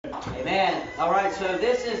Amen. All right, so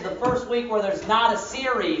this is the first week where there's not a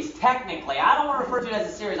series, technically. I don't want to refer to it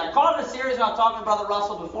as a series. I called it a series when I was talking to Brother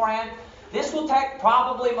Russell beforehand. This will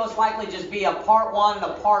probably most likely just be a part 1 and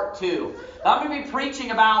a part 2. I'm going to be preaching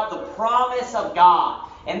about the promise of God.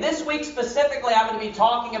 And this week specifically, I'm going to be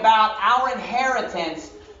talking about our inheritance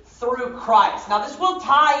through Christ. Now, this will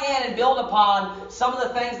tie in and build upon some of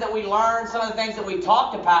the things that we learned, some of the things that we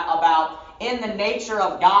talked about in the Nature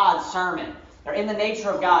of God sermon. Or in the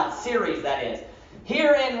Nature of God series, that is.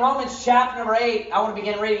 Here in Romans chapter number 8, I want to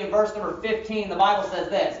begin reading in verse number 15. The Bible says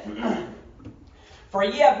this. For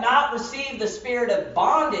ye have not received the spirit of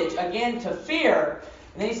bondage again to fear.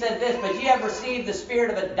 And then he says this, but ye have received the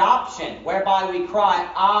spirit of adoption, whereby we cry,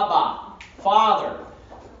 Abba, Father.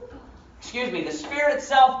 The Spirit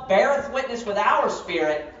itself beareth witness with our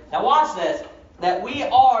spirit. Now watch this. That we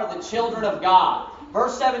are the children of God.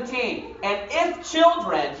 Verse 17. And if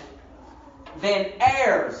children, then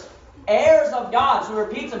heirs. Heirs of God. So he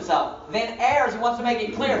repeats himself. Then heirs. He wants to make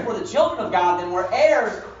it clear. If we're the children of God, then we're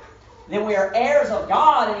heirs. Then we are heirs of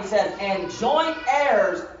God. And he says, and joint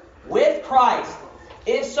heirs with Christ,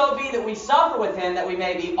 if so be that we suffer with him, that we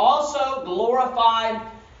may be also glorified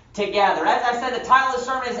together. As I said, the title of the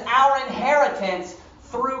sermon is Our Inheritance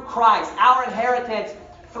Through Christ. Our Inheritance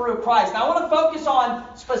through Christ. Now I want to focus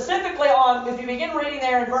on, specifically on, if you begin reading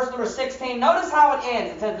there in verse number 16, notice how it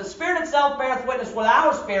ends. It says, the Spirit itself beareth witness with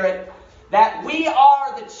our spirit that we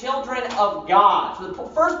are the children of God. So the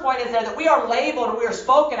first point is there that we are labeled, or we are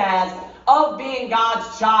spoken as, of being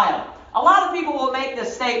God's child. A lot of people will make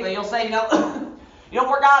this statement. You'll say,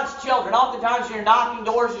 we're God's children. Oftentimes you're knocking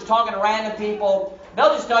doors, just talking to random people.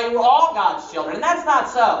 They'll just tell you we're all God's children. And that's not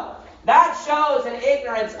so. That shows an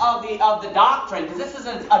ignorance of the doctrine, because this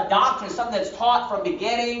isn't a doctrine, something that's taught from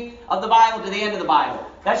beginning of the Bible to the end of the Bible.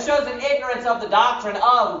 That shows an ignorance of the doctrine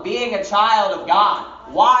of being a child of God,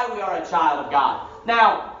 why we are a child of God.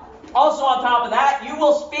 Now, also on top of that, you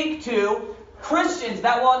will speak to Christians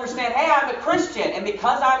that will understand, hey, I'm a Christian, and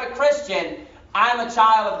because I'm a Christian, I'm a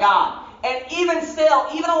child of God. And even still,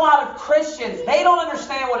 even a lot of Christians, they don't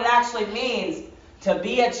understand what it actually means to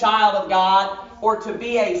be a child of God or to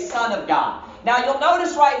be a son of God. Now, you'll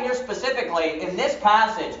notice right here specifically in this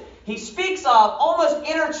passage, he speaks of almost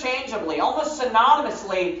interchangeably, almost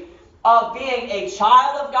synonymously, of being a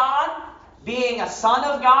child of God, being a son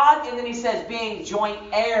of God, and then he says being joint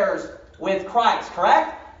heirs with Christ,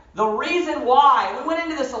 correct? The reason why, we went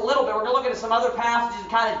into this a little bit, we're going to look at some other passages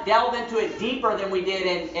and kind of delve into it deeper than we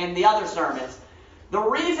did in the other sermons. The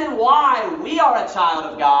reason why we are a child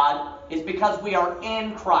of God is because we are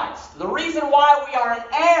in Christ. The reason why we are an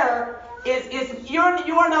heir is you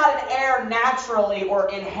are not an heir naturally or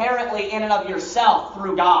inherently in and of yourself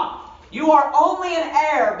through God. You are only an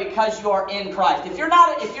heir because you are in Christ. If you're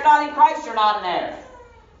not in Christ, you're not an heir.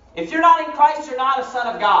 If you're not in Christ, you're not a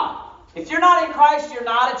son of God. If you're not in Christ, you're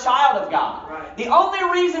not a child of God. Right. The only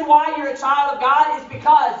reason why you're a child of God is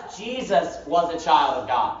because Jesus was a child of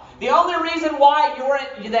God. The only reason why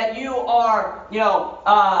that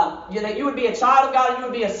you would be a child of God and you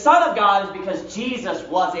would be a son of God is because Jesus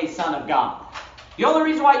was a son of God. The only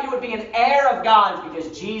reason why you would be an heir of God is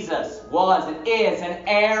because Jesus was and is an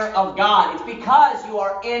heir of God. It's because you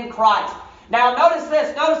are in Christ. Now notice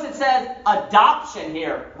this. Notice it says adoption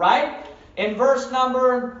here, right? In verse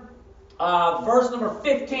number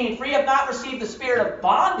 15, for ye have not received the spirit of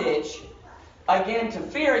bondage again to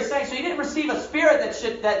fear. He's saying, so you didn't receive a spirit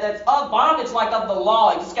that's of bondage like of the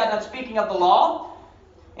law. He just got done speaking of the law.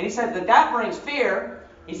 And he says that brings fear.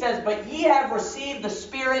 He says, but ye have received the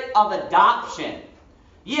spirit of adoption.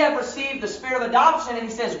 Ye have received the spirit of adoption. And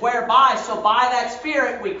he says, whereby? So by that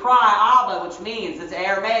spirit we cry, Abba, which means, it's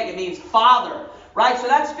Aramaic, it means father. Right? So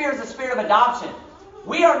that spirit is the spirit of adoption.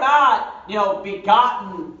 We are not,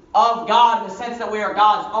 begotten of God in the sense that we are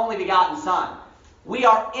God's only begotten son. We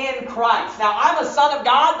are in Christ. Now, I'm a son of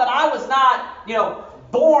God, but I was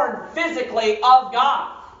not, born physically of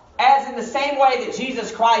God. As in the same way that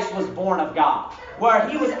Jesus Christ was born of God, where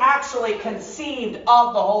he was actually conceived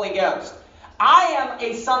of the Holy Ghost. I am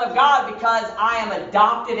a son of God because I am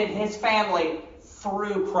adopted in his family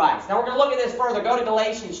through Christ. Now, we're going to look at this further. Go to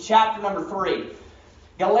Galatians chapter number 3.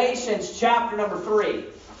 Galatians chapter number 3.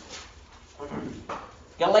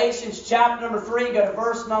 Galatians chapter number 3, go to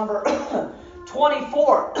verse number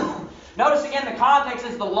 24. Notice again the context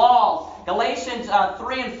is the law. Galatians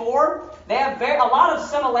 3 and 4, they have a lot of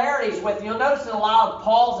similarities with, you'll notice in a lot of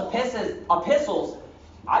Paul's epistles,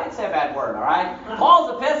 I didn't say a bad word, all right?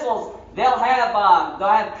 Paul's epistles, they'll have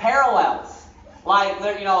parallels. Like,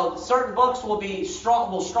 certain books will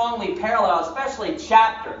strongly parallel, especially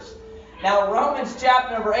chapters. Now, Romans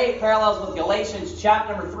chapter number 8 parallels with Galatians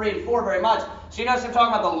chapter number 3 and 4 very much. So you notice him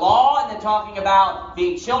talking about the law, and then talking about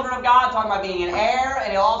being children of God, talking about being an heir,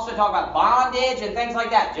 and he'll also talk about bondage and things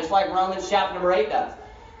like that, just like Romans chapter number 8 does.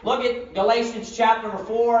 Look at Galatians chapter number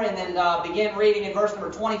 4, and then begin reading in verse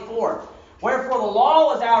number 24. Wherefore the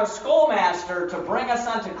law was our schoolmaster to bring us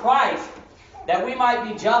unto Christ, that we might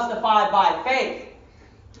be justified by faith.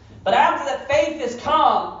 But after that faith is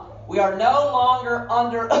come, we are no longer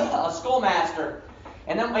under a schoolmaster.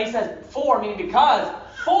 And then he says, for, meaning because,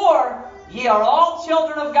 for ye are all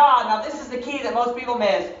children of God. Now this is the key that most people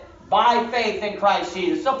miss, by faith in Christ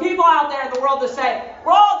Jesus. So people out there in the world that say,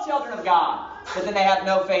 we're all children of God, but then they have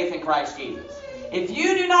no faith in Christ Jesus. If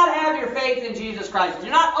you do not have your faith in Jesus Christ, if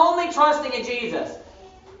you're not only trusting in Jesus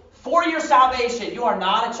for your salvation, you are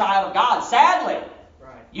not a child of God. Sadly,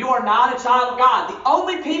 you are not a child of God. The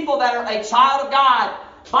only people that are a child of God,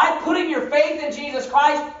 by putting your faith in Jesus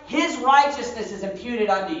Christ, His righteousness is imputed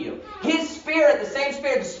unto you. His Spirit, the same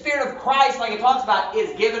Spirit, the Spirit of Christ, like it talks about,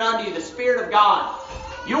 is given unto you, the Spirit of God.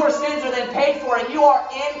 Your sins are then paid for, and you are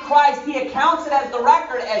in Christ. He accounts it as the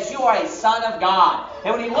record as you are a son of God.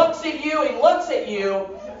 And when He looks at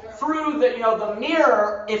you through the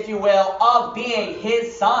mirror, if you will, of being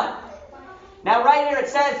His son. Now right here it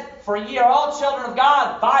says, for ye are all children of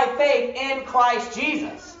God by faith in Christ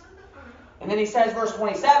Jesus. And then he says, verse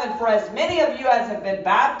 27, for as many of you as have been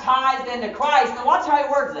baptized into Christ, and watch how he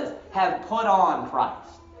words this, have put on Christ.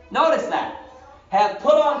 Notice that. Have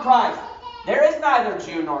put on Christ. There is neither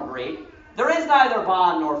Jew nor Greek. There is neither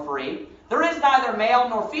bond nor free. There is neither male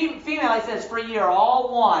nor female. He says, for ye are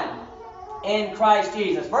all one in Christ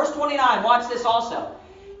Jesus. Verse 29, watch this also.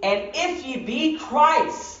 And if ye be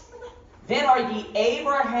Christ, then are ye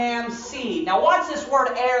Abraham's seed. Now watch this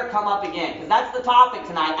word heir come up again, because that's the topic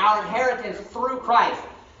tonight. Our inheritance through Christ.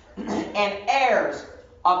 And heirs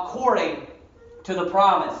according to the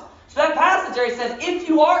promise. So that passage there, he says, if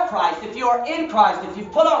you are Christ, if you are in Christ, if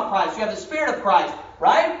you've put on Christ, you have the Spirit of Christ,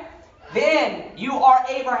 right? Then you are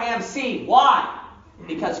Abraham's seed. Why?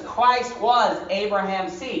 Because Christ was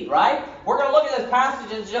Abraham's seed, right? We're going to look at this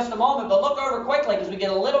passage in just a moment, but look over quickly because we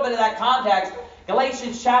get a little bit of that context.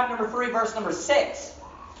 Galatians chapter number 3, verse number 6.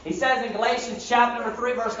 He says in Galatians chapter number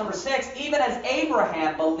 3, verse number 6, even as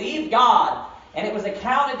Abraham believed God, and it was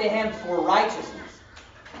accounted to him for righteousness.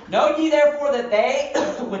 Know ye therefore that they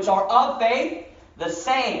which are of faith, the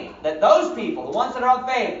same, that those people, the ones that are of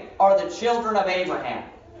faith, are the children of Abraham.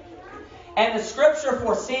 And the scripture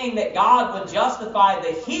foreseeing that God would justify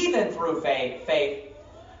the heathen through faith,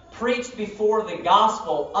 preached before the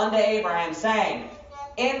gospel unto Abraham, saying,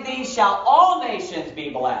 in these shall all nations be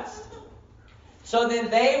blessed. So then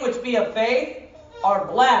they which be of faith are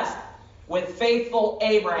blessed with faithful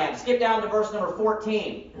Abraham. Skip down to verse number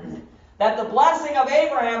 14. That the blessing of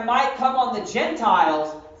Abraham might come on the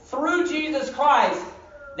Gentiles through Jesus Christ,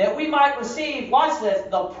 that we might receive, watch this,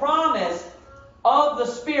 the promise of the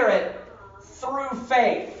Spirit through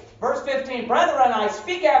faith. Verse 15, brethren, I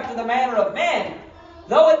speak after the manner of men,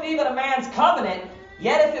 though it be but a man's covenant,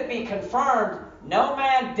 yet if it be confirmed, no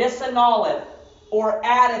man disannulleth or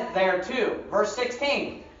addeth thereto. Verse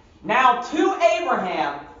 16, now to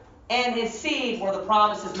Abraham and his seed were the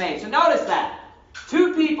promises made. So notice that.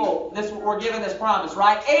 Two people were given this promise,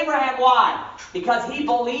 right? Abraham, why? Because he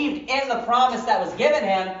believed in the promise that was given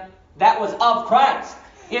him that was of Christ.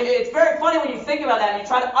 It's very funny when you think about that and you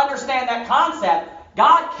try to understand that concept.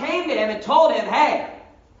 God came to him and told him, hey,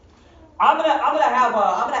 I'm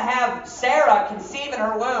gonna have Sarah conceive in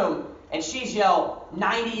her womb, and she's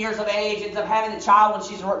 90 years of age, ends up having the child when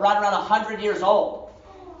she's right around 100 years old.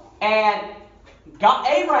 And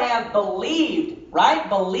Abraham believed, right?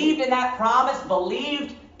 Believed in that promise,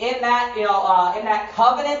 believed in that, in that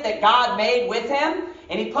covenant that God made with him,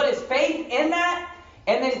 and he put his faith in that.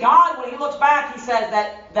 And then God, when he looks back, he says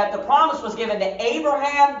that the promise was given to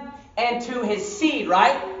Abraham and to his seed,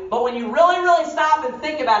 right? But when you really, really stop and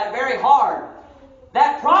think about it very hard,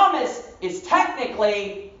 that promise is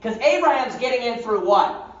technically, because Abraham's getting in through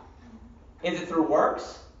what? Is it through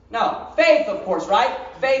works? No. Faith, of course, right?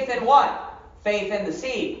 Faith in what? Faith in the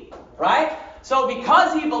seed, right? So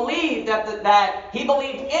because he believed that he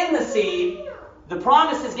believed in the seed, the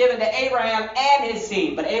promise is given to Abraham and his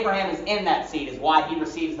seed. But Abraham is in that seed, is why he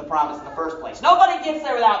receives the promise in the first place. Nobody gets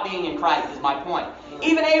there without being in Christ, is my point.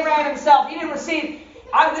 Even Abraham himself, he didn't receive.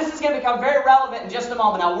 This is going to become very relevant in just a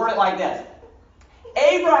moment. I'll word it like this.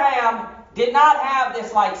 Abraham did not have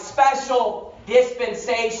this special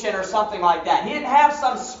dispensation or something like that. He didn't have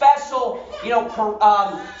some special,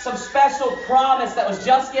 some special promise that was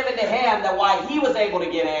just given to him that why he was able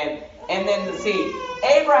to get in and then the seed.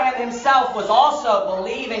 Abraham himself was also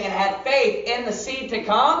believing and had faith in the seed to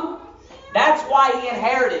come. That's why he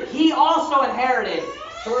inherited. He also inherited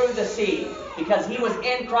through the seed because he was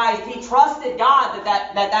in Christ. He trusted God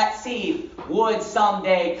that seed would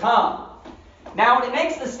someday come. Now, when he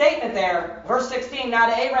makes the statement there, verse 16, now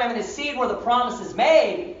to Abraham and his seed were the promises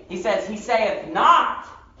made, he says, he saith not,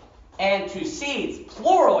 and to seeds,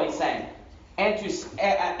 plural he's saying, and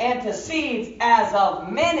to seeds as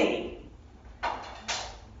of many,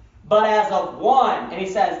 but as of one. And he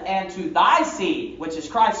says, and to thy seed, which is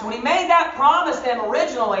Christ. So when he made that promise to him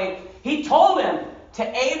originally, he told him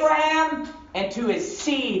to Abraham and to his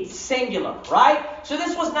seed, singular, right? So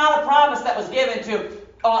this was not a promise that was given to,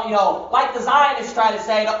 like the Zionists try to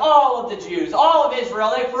say, to all of the Jews, all of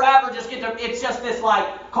Israel. They forever just get to, it's just this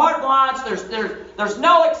like carte blanche. There's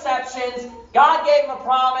no exceptions. God gave them a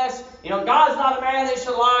promise. God is not a man that he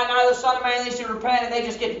should lie, neither the son of man that he should repent, and they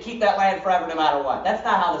just get to keep that land forever no matter what. That's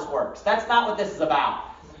not how this works. That's not what this is about.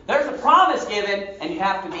 There's a promise given, and you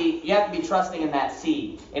have to be trusting in that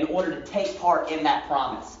seed in order to take part in that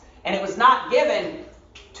promise. And it was not given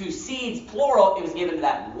to seeds, plural. It was given to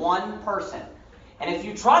that one person. And if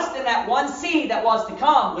you trust in that one seed that was to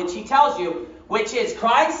come, which he tells you, which is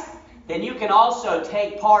Christ, then you can also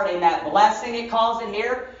take part in that blessing, it calls it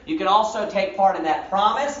here. You can also take part in that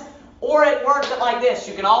promise. Or it works like this.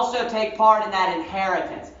 You can also take part in that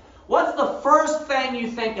inheritance. What's the first thing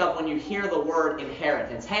you think of when you hear the word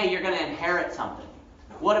inheritance? Hey, you're going to inherit something.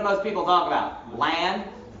 What do most people talk about? Land?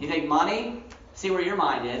 You think money? See where your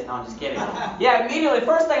mind is. No, I'm just kidding. Yeah, immediately, the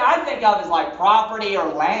first thing I think of is like property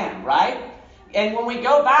or land, right? And when we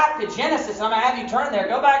go back to Genesis, I'm going to have you turn there.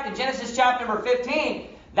 Go back to Genesis chapter number 15.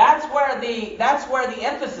 That's where the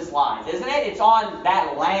emphasis lies, isn't it? It's on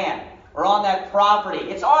that land or on that property.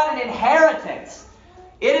 It's on an inheritance.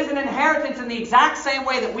 It is an inheritance in the exact same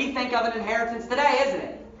way that we think of an inheritance today, isn't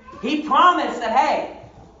it? He promised that, hey,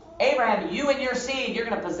 Abraham, you and your seed, you're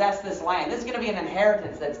going to possess this land. This is going to be an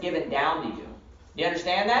inheritance that's given down to you. Do you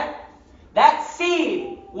understand that? That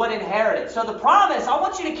seed would inherit it. So the promise, I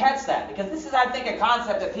want you to catch that, because this is, I think, a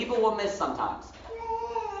concept that people will miss sometimes.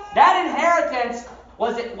 That inheritance,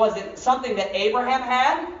 was it something that Abraham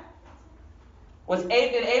had? Did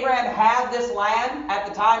Abraham have this land at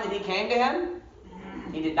the time that he came to him?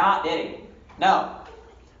 He did not, did he? No.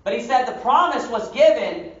 But he said the promise was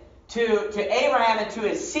given to Abraham and to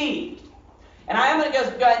his seed. And I am going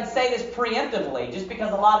to go ahead and say this preemptively, just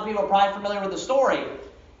because a lot of people are probably familiar with the story.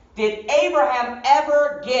 Did Abraham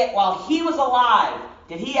ever get, while he was alive,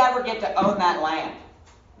 did he ever get to own that land?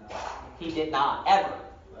 He did not, ever.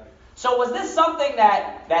 So was this something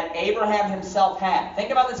that Abraham himself had?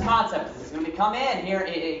 Think about this concept. This is going to come in here.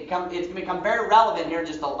 It's going to become very relevant here in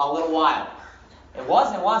just a little while. It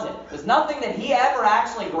wasn't, was it? It was nothing that he ever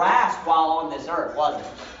actually grasped while on this earth, was it?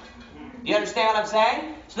 Do you understand what I'm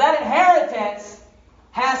saying? So that inheritance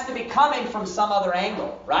has to be coming from some other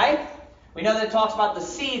angle, right? We know that it talks about the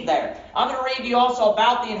seed there. I'm going to read you also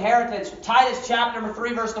about the inheritance. Titus chapter number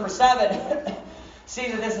 3, verse number 7.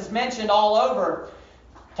 See that this is mentioned all over.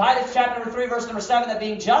 Titus chapter number 3, verse number 7, that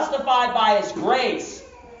being justified by his grace,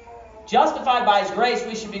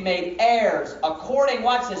 we should be made heirs according,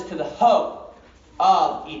 watch this, to the hope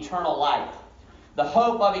of eternal life. The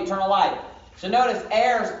hope of eternal life. So notice,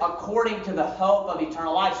 heirs according to the hope of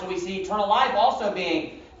eternal life. So we see eternal life also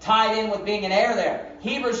being tied in with being an heir there.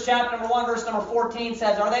 Hebrews chapter number 1, verse number 14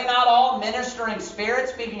 says, are they not all ministering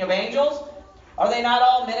spirits, speaking of angels? Are they not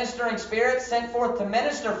all ministering spirits sent forth to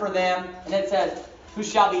minister for them? And it says, who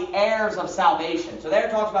shall be heirs of salvation. So there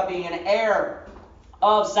it talks about being an heir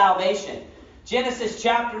of salvation. Genesis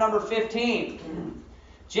chapter number 15.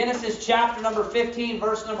 Genesis chapter number 15,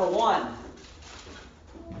 verse number 1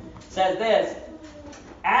 says this.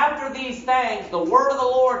 After these things, the word of the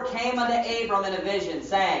Lord came unto Abram in a vision,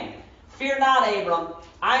 saying, fear not, Abram,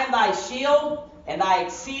 I am thy shield and thy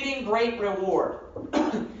exceeding great reward.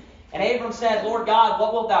 And Abram said, Lord God,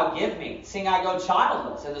 what wilt thou give me, seeing I go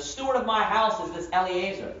childless? And the steward of my house is this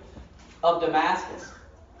Eliezer of Damascus.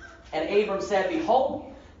 And Abram said,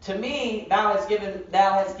 behold, to me thou hast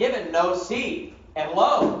given no seed. And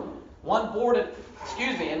lo, one born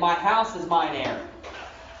in my house is mine heir.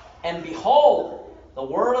 And behold, the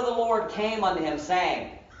word of the Lord came unto him,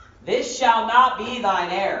 saying, this shall not be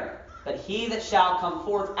thine heir, but he that shall come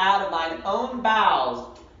forth out of thine own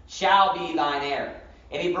bowels shall be thine heir.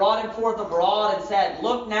 And he brought him forth abroad and said,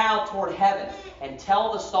 look now toward heaven, and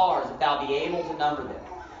tell the stars, if thou be able to number them.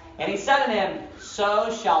 And he said unto him,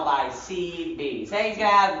 so shall thy seed be. Say he's going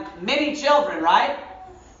to have many children, right?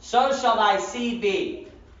 So shall thy seed be.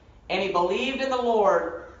 And he believed in the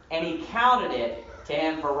Lord, and he counted it to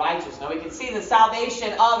him for righteousness. Now we can see the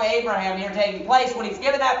salvation of Abraham here taking place when he's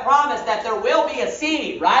given that promise that there will be a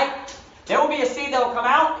seed, right? There will be a seed that will come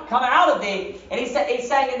out of thee. And he's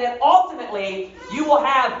saying that ultimately you will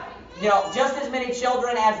have, just as many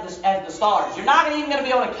children as the stars. You're not even going to be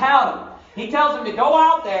able to count them. He tells him to go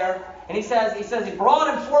out there, and he says he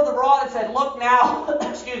brought him forth abroad and said, look now,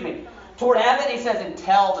 toward heaven. He says, and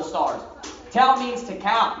tell the stars. Tell means to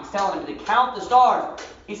count. He's telling him to count the stars.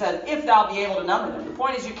 He says, if thou be able to number them. The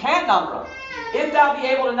point is you can't number them. If thou be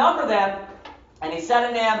able to number them, and he said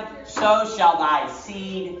unto him, so shall thy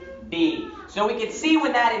seed be. So we can see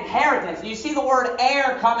with that inheritance, you see the word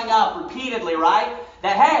heir coming up repeatedly, right?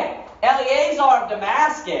 That, hey, Eleazar of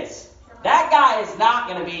Damascus, that guy is not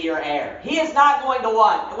going to be your heir. He is not going to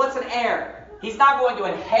what? What's an heir? He's not going to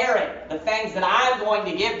inherit the things that I'm going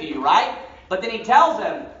to give to you, right? But then he tells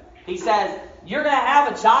him, he says, you're going to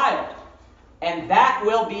have a child, and that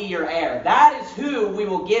will be your heir. That is who we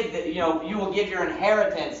will give, you will give your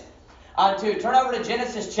inheritance unto. Turn over to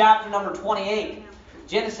Genesis chapter number 28.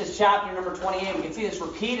 Genesis chapter number 28. We can see this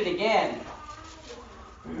repeated again.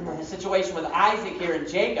 The situation with Isaac here and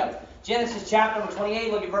Jacob. Genesis chapter number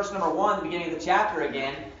 28, look at verse number 1, the beginning of the chapter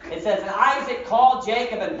again. It says, and Isaac called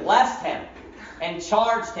Jacob and blessed him, and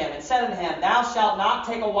charged him, and said unto him, thou shalt not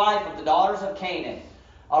take a wife of the daughters of Canaan.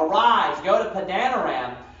 Arise, go to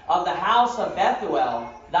Padanaram of the house of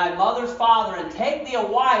Bethuel, thy mother's father, and take thee a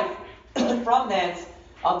wife from thence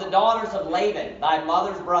of the daughters of Laban, thy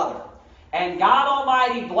mother's brother. And God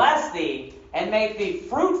Almighty bless thee, and make thee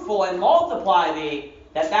fruitful, and multiply thee,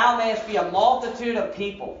 that thou mayest be a multitude of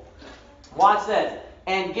people. Watch this.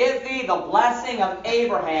 And give thee the blessing of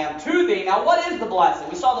Abraham to thee. Now, what is the blessing?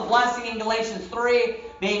 We saw the blessing in Galatians 3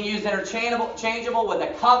 being used interchangeable with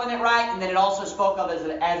a covenant, right? And then it also spoke of as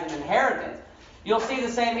an inheritance. You'll see the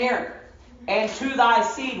same here. And to thy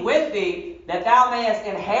seed with thee, that thou mayest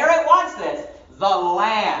inherit, watch this, the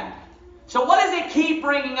land. So what does it keep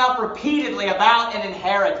bringing up repeatedly about an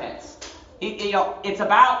inheritance? It's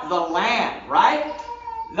about the land, right?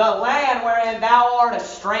 The land wherein thou art a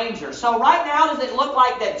stranger. So right now, does it look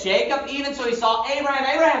like that Jacob, even so he saw Abraham,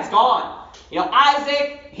 Abraham's gone.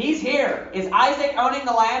 Isaac, he's here. Is Isaac owning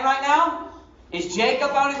the land right now? Is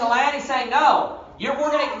Jacob owning the land? He's saying, no.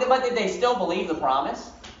 But did they still believe the promise?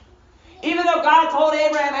 Even though God told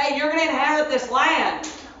Abraham, hey, you're going to inherit this land.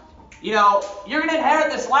 You're going to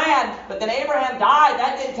inherit this land, but then Abraham died.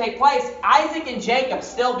 That didn't take place. Isaac and Jacob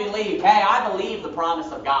still believed, hey, I believe the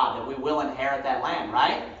promise of God that we will inherit that land,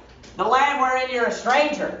 right? The land wherein you're a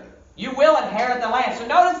stranger. You will inherit the land. So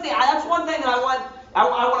notice that's one thing that I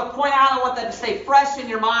want to point out. I want that to stay fresh in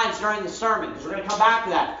your minds during the sermon, because we're going to come back to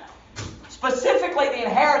that. Specifically, the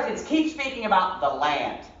inheritance keeps speaking about the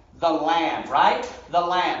land. The land, right? The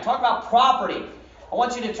land. Talk about property. I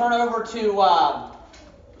want you to turn over to...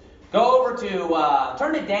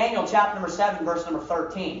 turn to Daniel chapter number 7, verse number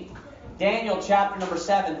 13. Daniel chapter number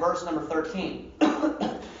 7, verse number 13.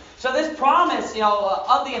 So this promise,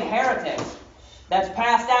 of the inheritance that's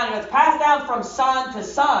passed down, it's passed down from son to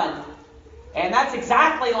son. And that's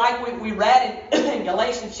exactly like we read in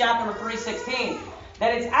Galatians chapter number 3:16.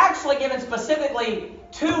 That it's actually given specifically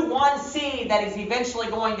to one seed that is eventually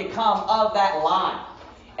going to come of that line.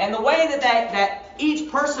 And the way that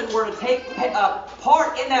each person were to take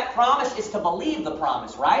part in that promise is to believe the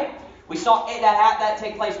promise, right? We saw that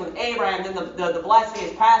take place with Abraham. Then the blessing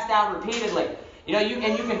is passed down repeatedly. You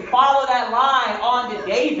can follow that line on to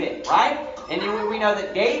David, right? And we know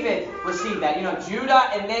that David received that. Judah,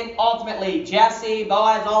 and then ultimately Jesse,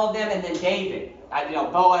 Boaz, all of them, and then David.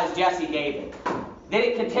 Boaz, Jesse, David. Then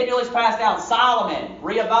it continually is passed down. Solomon,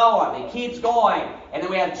 Rehoboam. It keeps going. And then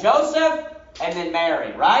we have Joseph, and then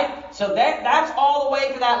Mary, right? So that's all the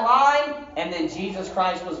way to that line. And then Jesus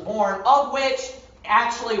Christ was born, of which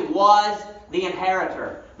actually was the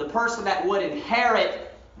inheritor. The person that would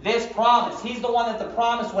inherit this promise. He's the one that the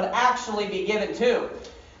promise would actually be given to.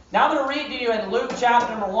 Now I'm going to read to you in Luke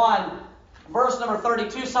chapter number 1, verse number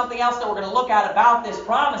 32, something else that we're going to look at about this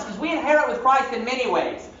promise. Because we inherit with Christ in many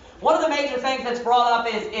ways. One of the major things that's brought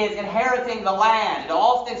up is inheriting the land. It'll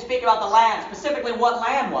often speak about the land. Specifically, what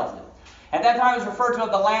land was it? At that time, it was referred to as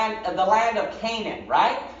the land of Canaan,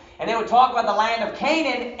 right? And they would talk about the land of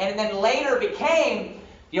Canaan, and then later became,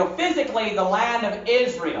 physically the land of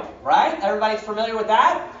Israel, right? Everybody's familiar with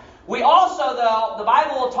that? We also, though, the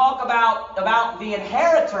Bible will talk about the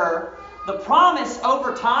inheritor, the promise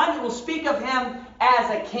over time. It will speak of him as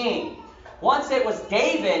a king. Once it was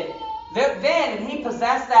David, then he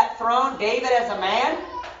possessed that throne, David as a man.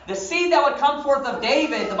 The seed that would come forth of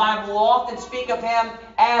David, the Bible will often speak of him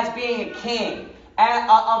as being a king,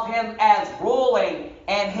 of him as ruling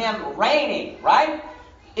and him reigning, right?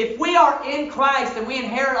 If we are in Christ and we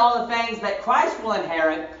inherit all the things that Christ will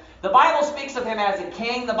inherit, the Bible speaks of him as a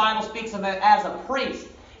king. The Bible speaks of him as a priest.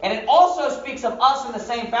 And it also speaks of us in the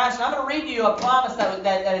same fashion. I'm going to read to you a promise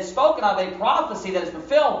that is spoken of, a prophecy that is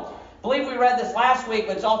fulfilled. I believe we read this last week,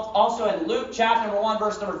 but it's also in Luke chapter number 1,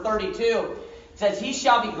 verse number 32. It says, he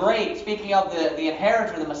shall be great, speaking of the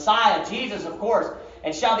inheritor, the Messiah, Jesus, of course,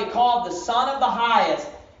 and shall be called the Son of the Highest,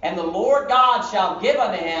 and the Lord God shall give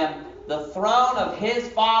unto him the throne of his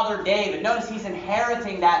father David. Notice he's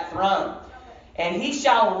inheriting that throne. And he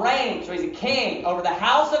shall reign, so he's a king, over the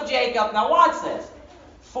house of Jacob. Now watch this.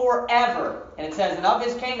 Forever. And it says, and of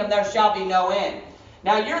his kingdom there shall be no end.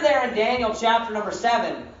 Now you're there in Daniel chapter number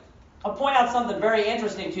 7. I'll point out something very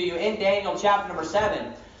interesting to you in Daniel chapter number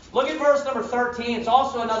 7. Look at verse number 13. It's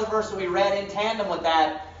also another verse that we read in tandem with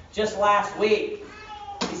that just last week.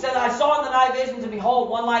 He said, I saw in the night visions, and behold,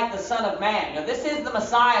 one like the Son of Man. Now this is the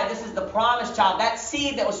Messiah. This is the promised child. That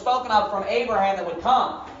seed that was spoken of from Abraham that would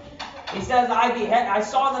come. He says, I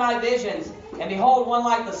saw in the night visions, and behold, one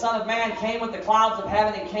like the Son of Man came with the clouds of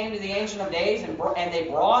heaven and came to the Ancient of Days, and they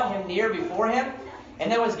brought him near before him.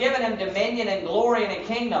 And there was given him dominion and glory and a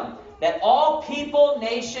kingdom, that all people,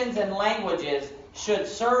 nations, and languages should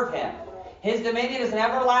serve him. His dominion is an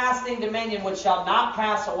everlasting dominion which shall not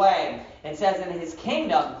pass away. And it says, in his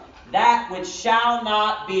kingdom, that which shall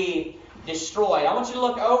not be destroyed. I want you to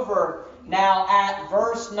look over now at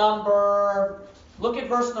look at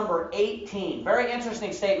verse number 18. Very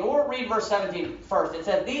interesting statement. We'll read verse 17 first. It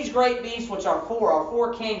says, these great beasts which are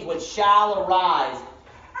four kings which shall arise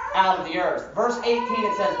out of the earth. Verse 18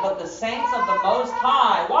 it says, but the saints of the Most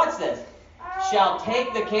High, watch this, shall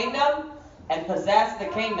take the kingdom and possess the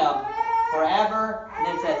kingdom forever. And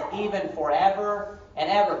then it says, even forever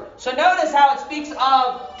and ever. So notice how it speaks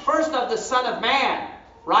of, first of the Son of Man.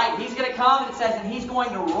 Right? He's going to come, and it says, and he's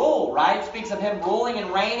going to rule, right? It speaks of him ruling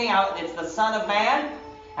and reigning. It's the Son of Man.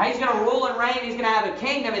 Now he's going to rule and reign. He's going to have a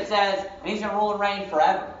kingdom, it says, and he's going to rule and reign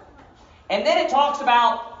forever. And then it talks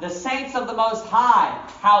about the saints of the Most High,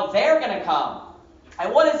 how they're going to come.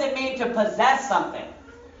 And what does it mean to possess something?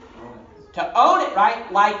 To own it, right?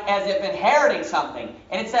 Like as if inheriting something.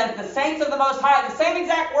 And it says the saints of the Most High, the same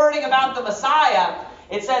exact wording about the Messiah.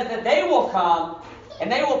 It says that they will come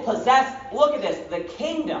and they will possess, look at this, the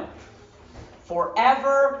kingdom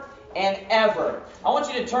forever and ever. I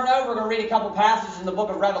want you to turn over. We're going to read a couple passages in the book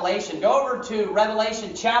of Revelation. Go over to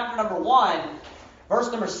Revelation chapter number 1, verse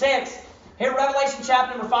number 6. Here, Revelation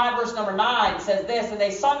chapter number 5, verse number 9 says this, and they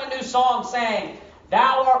sung a new song, saying,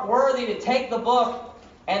 thou art worthy to take the book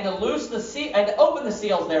and to loose the seal and to open the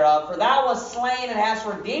seals thereof, for thou wast slain and hast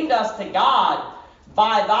redeemed us to God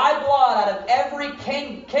by thy blood out of every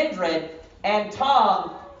kindred and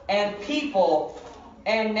tongue and people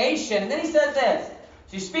and nation. And then he says this. So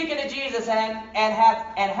he's speaking to Jesus, and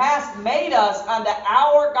hast made us unto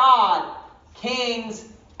our God kings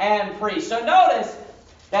and priests. So notice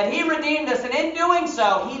that he redeemed us, and in doing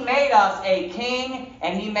so, he made us a king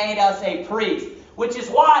and he made us a priest. Which is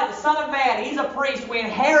why the Son of Man, he's a priest. We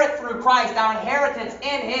inherit through Christ, our inheritance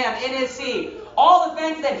in him, in his seed. All the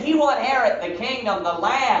things that he will inherit, the kingdom, the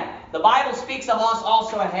land. The Bible speaks of us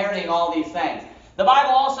also inheriting all these things. The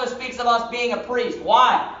Bible also speaks of us being a priest.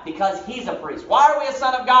 Why? Because he's a priest. Why are we a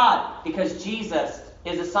son of God? Because Jesus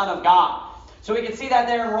is a son of God. So we can see that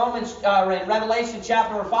there in Revelation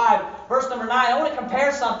chapter number 5, verse number 9. I want to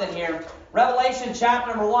compare something here. Revelation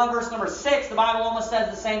chapter number 1, verse number 6, the Bible almost says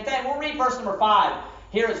the same thing. We'll read verse number 5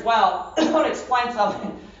 here as well. I want to explain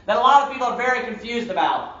something that a lot of people are very confused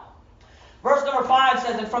about. Verse number 5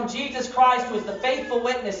 says, and from Jesus Christ, who is the faithful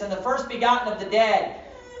witness and the first begotten of the dead,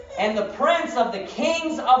 and the prince of the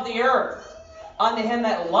kings of the earth, unto him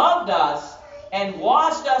that loved us and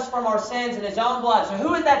washed us from our sins in his own blood. So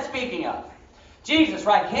who is that speaking of? Jesus,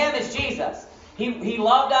 right? Him is Jesus. He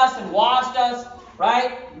loved us and washed us,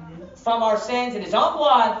 right, from our sins in his own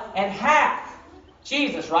blood, and hath,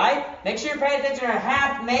 Jesus, right? Make sure you're paying attention here.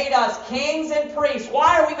 Hath made us kings and priests.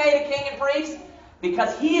 Why are we made a king and priest?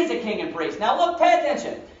 Because he is a king and priest. Now look, pay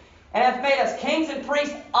attention. And hath made us kings and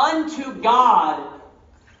priests unto God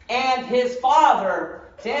and his Father.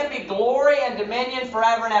 To him be glory and dominion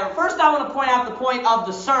forever and ever. First, I want to point out the point of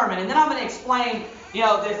the sermon, and then I'm going to explain,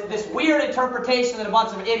 this weird interpretation that a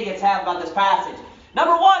bunch of idiots have about this passage.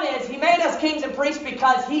 Number one is, he made us kings and priests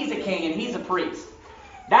because he's a king and he's a priest.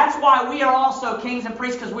 That's why we are also kings and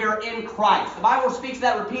priests, because we are in Christ. The Bible speaks of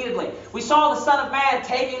that repeatedly. We saw the Son of Man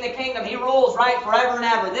taking the kingdom. He rules, right, forever and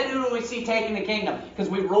ever. Then who do we see taking the kingdom? Because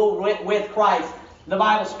we rule with Christ. The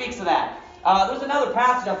Bible speaks of that. There's another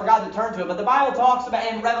passage, I forgot to turn to it, but the Bible talks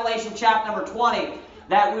about in Revelation chapter number 20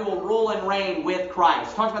 that we will rule and reign with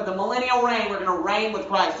Christ. It talks about the millennial reign, we're going to reign with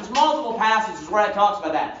Christ. There's multiple passages where it talks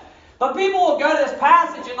about that. But people will go to this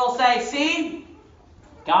passage and they'll say, see,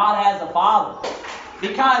 God has a Father.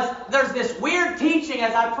 Because there's this weird teaching,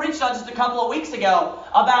 as I preached on just a couple of weeks ago,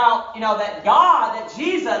 about, that God, that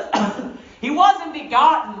Jesus, He wasn't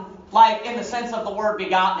begotten, like in the sense of the word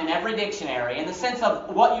begotten in every dictionary, in the sense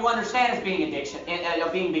of what you understand as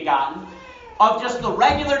being begotten, of just the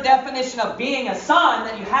regular definition of being a son,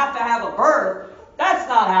 that you have to have a birth. That's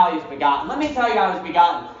not how He was begotten. Let me tell you how He was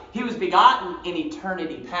begotten. He was begotten in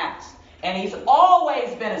eternity past. And He's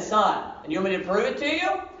always been a son. And you want me to prove it to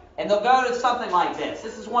you? And they'll go to something like this.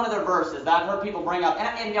 This is one of their verses that I've heard people bring up.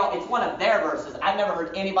 And it's one of their verses. I've never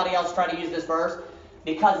heard anybody else try to use this verse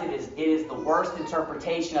because it is the worst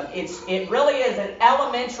interpretation of it. It really is an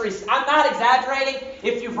elementary. I'm not exaggerating.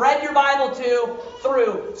 If you've read your Bible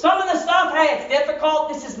through some of the stuff, hey, it's difficult.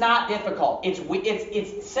 This is not difficult.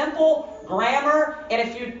 It's simple grammar. And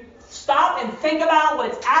if you stop and think about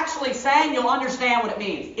what it's actually saying, you'll understand what it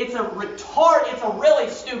means. It's a really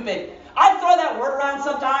stupid. I throw that word around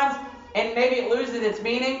sometimes, and maybe it loses its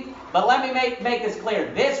meaning, but let me make this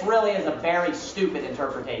clear. This really is a very stupid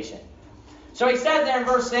interpretation. So he says there in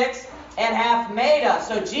verse 6, and hath made us,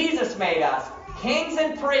 so Jesus made us, kings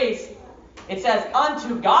and priests, it says,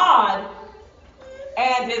 unto God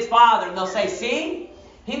and His Father. And they'll say, see,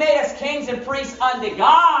 He made us kings and priests unto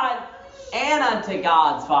God and unto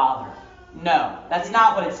God's Father. No, that's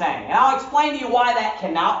not what it's saying. And I'll explain to you why that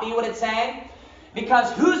cannot be what it's saying.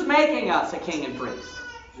 Because who's making us a king and priest?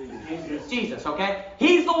 Jesus, okay?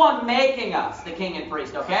 He's the one making us the king and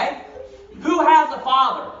priest, okay? Who has a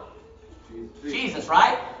father? Jesus,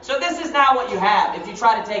 right? So this is now what you have if you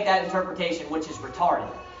try to take that interpretation, which is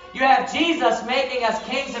retarded. You have Jesus making us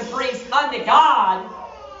kings and priests unto God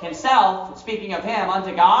Himself, speaking of Him,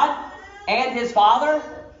 unto God and His Father.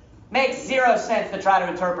 Makes zero sense to try to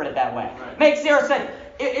interpret it that way. Right. Makes zero sense.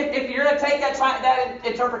 If you're going to take that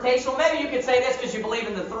interpretation, well, maybe you could say this because you believe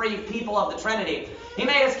in the three people of the Trinity. He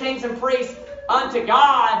made us kings and priests unto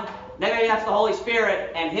God. Maybe that's the Holy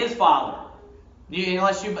Spirit and His Father. I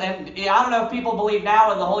don't know if people believe now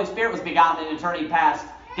that the Holy Spirit was begotten in eternity past,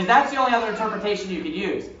 because that's the only other interpretation you could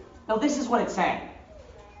use. No, this is what it's saying.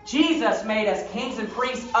 Jesus made us kings and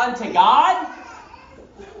priests unto God,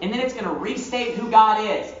 and then it's going to restate who God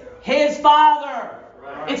is. His Father.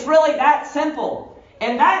 Right. It's really that simple.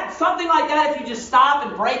 And that something like that, if you just stop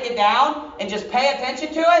and break it down and just pay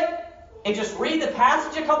attention to it and just read the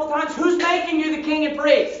passage a couple times, who's making you the king and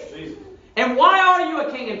priest? Jesus. And why are you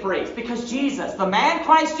a king and priest? Because Jesus, the man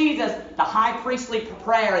Christ Jesus, the high priestly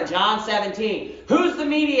prayer in John 17. Who's the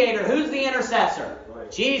mediator? Who's the intercessor?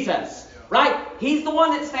 Right. Jesus. Yeah. Right? He's the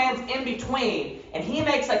one that stands in between. And He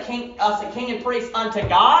makes us a king and priest unto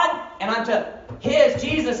God and unto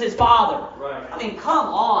Jesus, His Father. Right. I mean, come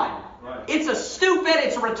on. Right. It's a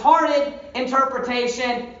retarded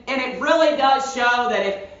interpretation, and it really does show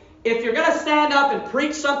that if you're going to stand up and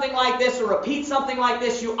preach something like this or repeat something like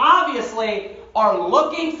this, you obviously are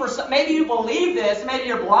looking for maybe you believe this, maybe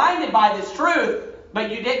you're blinded by this truth, but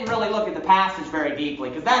you didn't really look at the passage very deeply,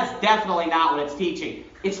 because that's definitely not what it's teaching.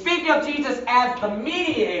 It's speaking of Jesus as the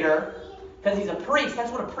mediator, because He's a priest.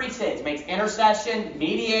 That's what a priest is. Makes intercession,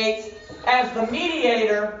 mediates, as the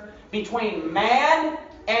mediator between man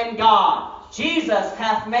and God. Jesus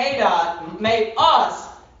hath made us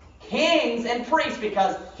kings and priests,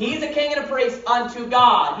 because He's a king and a priest unto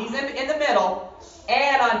God. He's in the middle,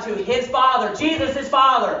 and unto His Father. Jesus, His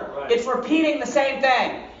Father. Right. It's repeating the same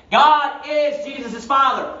thing. God is Jesus'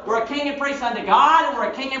 Father. We're a king and priest unto God, and we're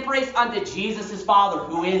a king and priest unto Jesus' Father,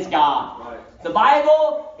 who is God. Right. The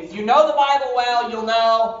Bible, if you know the Bible well, you'll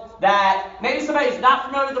know that maybe somebody who's not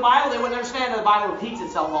familiar with the Bible, they wouldn't understand that the Bible repeats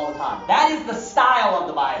itself all the time. That is the style of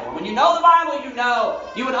the Bible. When you know the Bible,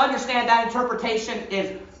 you would understand that interpretation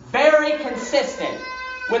is very consistent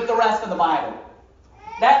with the rest of the Bible.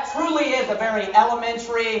 That truly is a very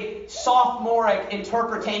elementary, sophomoric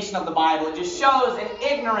interpretation of the Bible. It just shows an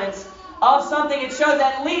ignorance of something. It shows,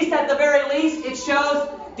 at the very least, it shows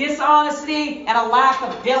dishonesty and a lack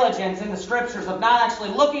of diligence in the Scriptures, of not actually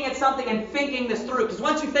looking at something and thinking this through. Because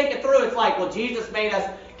once you think it through, it's like, well, Jesus made us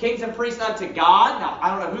kings and priests unto God. Now, I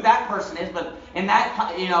don't know who that person is, but in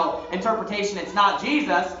that interpretation, it's not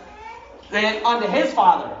Jesus. Then unto His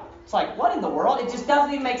Father. It's like, what in the world? It just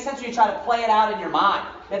doesn't even make sense when you try to play it out in your mind.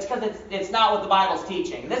 That's because it's not what the Bible's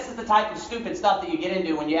teaching. This is the type of stupid stuff that you get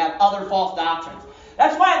into when you have other false doctrines.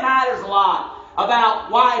 That's why it matters a lot about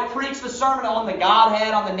why I preach the sermon on the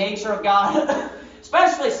Godhead, on the nature of God.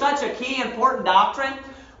 Especially such a key, important doctrine.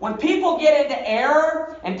 When people get into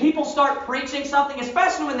error and people start preaching something,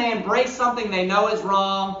 especially when they embrace something they know is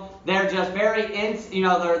wrong, they're just very,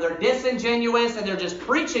 they're disingenuous and they're just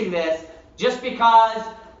preaching this just because,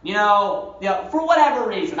 for whatever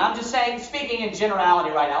reason. I'm just saying, speaking in generality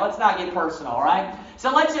right now. Let's not get personal, all right?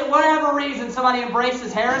 So let's say whatever reason somebody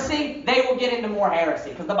embraces heresy, they will get into more heresy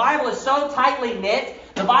because the Bible is so tightly knit.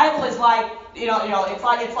 The Bible is like,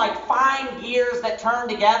 it's like fine gears that turn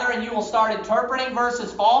together, and you will start interpreting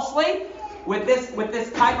verses falsely with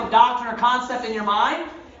this type of doctrine or concept in your mind.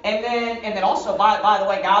 And then also, by the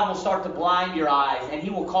way, God will start to blind your eyes, and He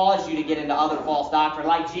will cause you to get into other false doctrine,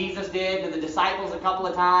 like Jesus did to the disciples a couple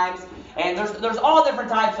of times. And there's all different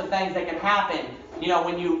types of things that can happen,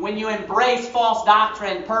 when you embrace false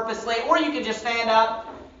doctrine purposely, or you can just stand up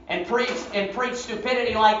and preach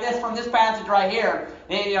stupidity like this from this passage right here.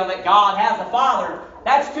 That God has a Father.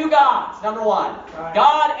 That's two gods, number one. Right.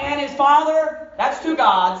 God and His Father, that's two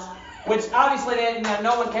gods, which obviously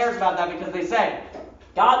no one cares about that because they say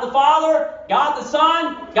God the Father, God the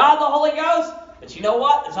Son, God the Holy Ghost. But you know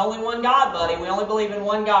what? There's only one God, buddy. We only believe in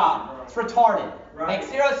one God. It's retarded. Right.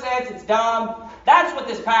 Makes zero sense. It's dumb. That's what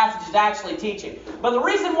this passage is actually teaching. But the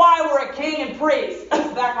reason why we're a king and priest,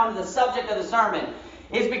 back onto the subject of the sermon,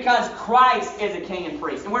 is because Christ is a king and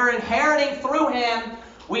priest. And we're inheriting through Him.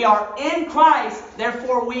 We are in Christ.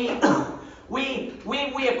 Therefore, we acquire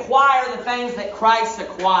the things that Christ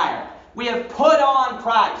acquired. We have put on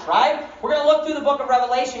Christ, right? We're going to look through the book of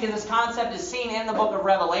Revelation because this concept is seen in the book of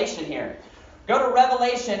Revelation here. Go to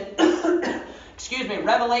Revelation,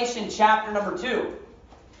 Revelation chapter number 2.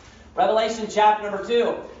 Revelation chapter number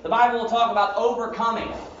 2. The Bible will talk about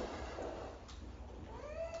overcoming.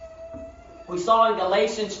 We saw in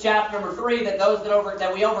Galatians chapter number 3 that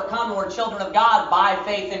that we overcome were children of God by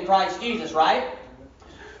faith in Christ Jesus, right?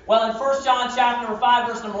 Well, in 1 John chapter number 5,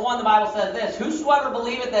 verse number 1, the Bible says this: Whosoever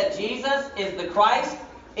believeth that Jesus is the Christ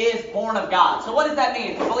is born of God. So what does that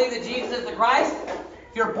mean? If you believe that Jesus is the Christ,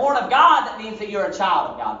 if you're born of God, that means that you're a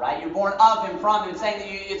child of God, right? You're born of Him, from Him. It's saying that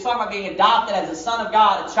it's talking about being adopted as a son of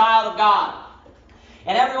God, a child of God.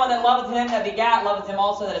 And everyone that loveth Him that begat, loveth Him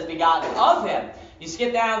also that is begotten of Him. You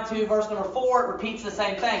skip down to verse number 4, it repeats the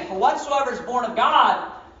same thing. For whatsoever is born of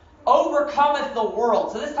God overcometh the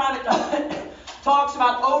world. So this time it talks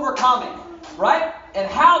about overcoming, right? And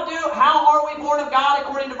how are we born of God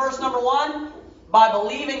according to verse number 1? By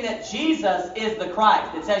believing that Jesus is the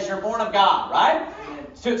Christ. It says you're born of God, right?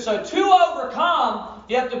 So to overcome,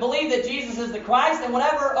 you have to believe that Jesus is the Christ, and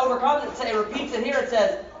whatever overcomes it repeats it here. It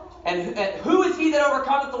says, and who is he that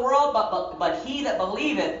overcometh the world but he that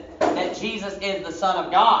believeth that Jesus is the Son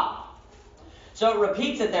of God? So it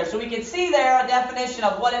repeats it there. So we can see there a definition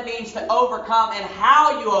of what it means to overcome and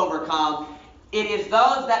how you overcome. It is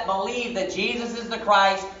those that believe that Jesus is the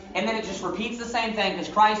Christ, and then it just repeats the same thing because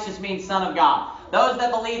Christ just means Son of God. Those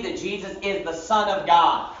that believe that Jesus is the Son of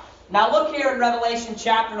God. Now look here in Revelation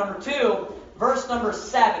chapter number 2, verse number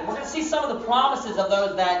 7. We're going to see some of the promises of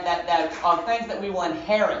those that are things that we will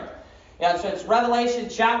inherit. So it's Revelation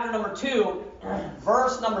chapter number 2,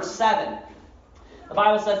 verse number 7. The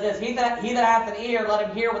Bible says this: He that hath an ear, let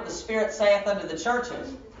him hear what the Spirit saith unto the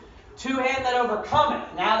churches. To him that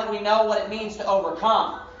overcometh, now that we know what it means to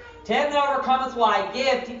overcome, to him that overcometh will I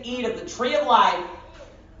give to eat of the tree of life,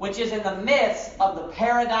 which is in the midst of the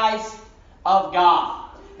paradise of God.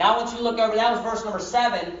 Now I want you to look over, that was verse number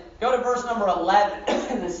 7. Go to verse number 11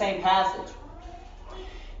 in the same passage.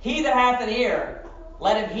 He that hath an ear,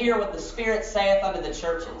 let him hear what the Spirit saith unto the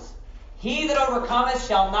churches. He that overcometh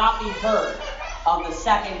shall not be hurt of the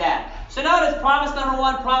second death. So notice promise number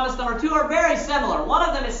 1, promise number 2 are very similar. One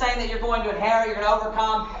of them is saying that you're going to inherit, you're going to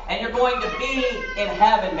overcome, and you're going to be in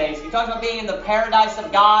heaven, basically. He talks about being in the paradise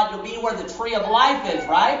of God. You'll be where the tree of life is,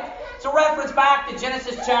 right? It's a reference back to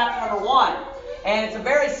Genesis chapter number 1. And it's a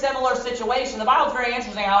very similar situation. The Bible's very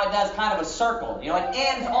interesting how it does kind of a circle. It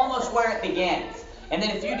ends almost where it begins. And then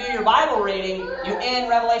if you do your Bible reading, you end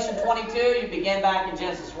Revelation 22, you begin back in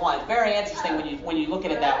Genesis 1. It's very interesting when you look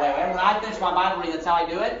at it that way. When I finish my Bible reading, that's how I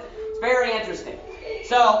do it. It's very interesting.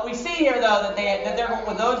 So we see here, though, that they're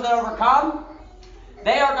with those that overcome,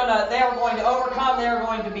 they are going to overcome. They are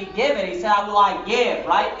going to be given. He said, "Will I give?"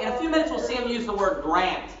 Right? In a few minutes, we'll see him use the word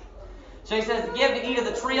grant. So he says, "Give to eat of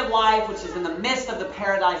the tree of life, which is in the midst of the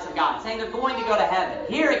paradise of God." Saying they're going to go to heaven.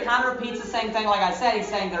 Here, it kind of repeats the same thing. Like I said, he's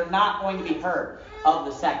saying they're not going to be hurt of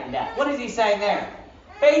the second death. What is he saying there?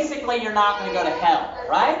 Basically, you're not going to go to hell,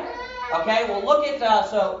 right? Okay, well, look at,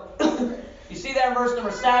 so you see there in verse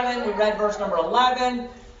number 7, we read verse number 11.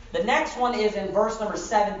 The next one is in verse number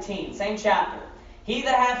 17, same chapter. He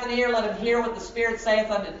that hath an ear, let him hear what the Spirit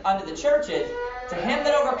saith unto the churches. To him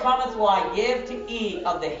that overcometh will I give to eat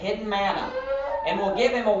of the hidden manna, and will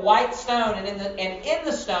give him a white stone, and in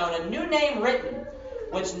the stone a new name written,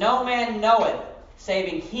 which no man knoweth,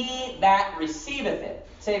 saving he that receiveth it.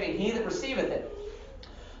 Saving he that receiveth it.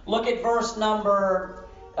 Look at verse number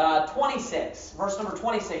 26. Verse number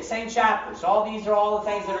 26, same chapter. So all these are all the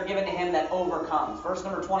things that are given to him that overcomes. Verse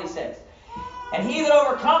number 26. And he that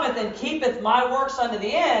overcometh and keepeth my works unto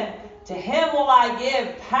the end, to him will I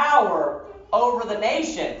give power over the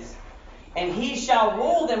nations, and he shall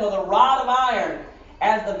rule them with a rod of iron.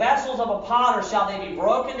 As the vessels of a potter shall they be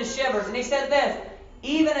broken to shivers. And he says this,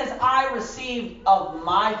 even as I received of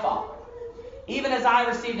my Father. Even as I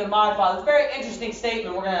received of my Father. It's a very interesting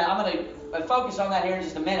statement. I'm going to focus on that here in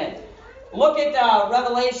just a minute. Look at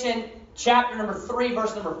Revelation chapter number 3,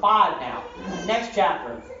 verse number 5 now. Next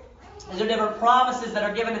chapter. These are different promises that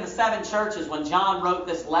are given to the 7 churches when John wrote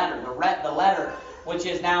this letter. The letter, which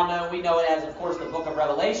is now known, we know it as, of course, the book of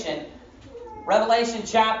Revelation. Revelation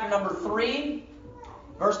chapter number 3,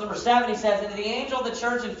 verse number 7, he says, And to the angel of the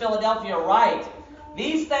church in Philadelphia write,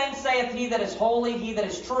 These things saith he that is holy, he that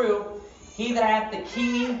is true, he that hath the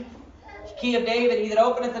key of David, he that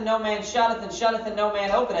openeth and no man shutteth, and shutteth and no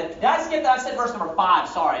man openeth. Did I skip that? I said verse number 5,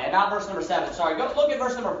 sorry, not verse number 7, sorry. Go look at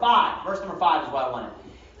verse number 5. Verse number 5 is what I wanted.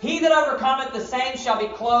 He that overcometh, the same shall be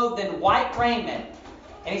clothed in white raiment.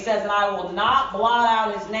 And he says, And I will not blot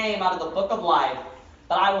out his name out of the book of life,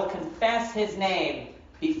 but I will confess his name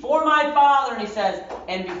before my Father, and he says,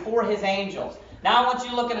 and before his angels. Now I want you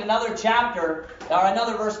to look at another chapter, or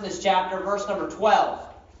another verse in this chapter, verse number 12.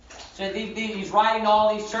 So he's writing to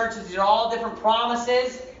all these churches. These are all different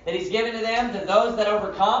promises that he's given to them, to those that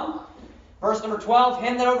overcome. Verse number 12,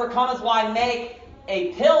 Him that overcometh will I make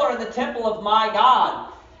a pillar in the temple of my God.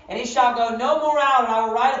 And he shall go no more out, and I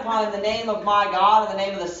will write upon him the name of my God, and the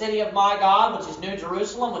name of the city of my God, which is New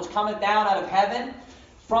Jerusalem, which cometh down out of heaven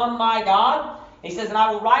from my God. He says, And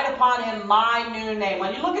I will write upon him my new name.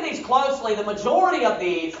 When you look at these closely, the majority of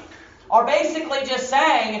these are basically just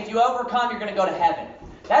saying, if you overcome, you're going to go to heaven.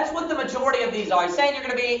 That's what the majority of these are. He's saying you're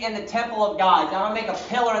going to be in the temple of God. Now, I'm going to make a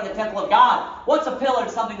pillar in the temple of God. What's a pillar?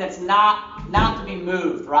 It's something that's not to be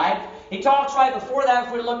moved, right? He talks right before that.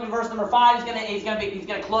 If we look in verse number 5, he's going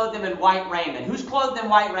to clothe them in white raiment. Who's clothed in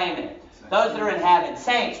white raiment? Those that are in heaven,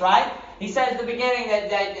 saints, right? He says at the beginning that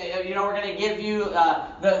we're going to give you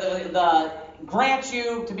grant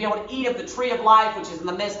you to be able to eat of the tree of life, which is in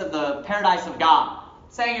the midst of the paradise of God.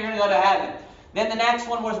 Saying you're going to go to heaven. Then the next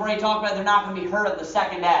one was where he talked about they're not going to be hurt of the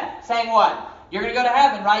second death. Saying what? You're going to go to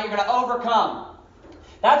heaven, right? You're going to overcome.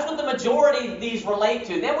 That's what the majority of these relate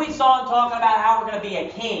to. Then we saw him talking about how we're going to be a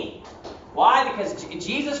king. Why? Because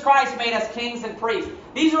Jesus Christ made us kings and priests.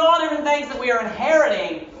 These are all different things that we are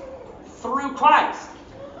inheriting through Christ.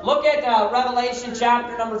 Look at Revelation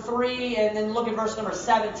chapter number 3, and then look at verse number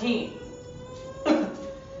 17.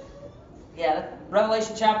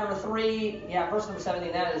 Revelation chapter number 3, verse number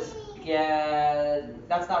 17,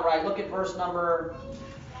 that's not right. Look at verse number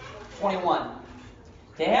 21.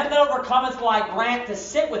 To him that overcometh will I grant to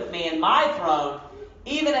sit with me in my throne,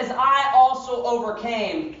 even as I also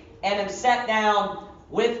overcame and am set down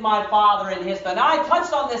with my Father in his throne. Now, I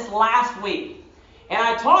touched on this last week, and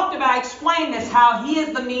I explained this, how he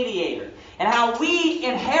is the mediator, and how we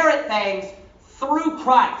inherit things through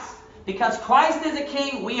Christ. Because Christ is a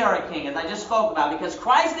king, we are a king, as I just spoke about. Because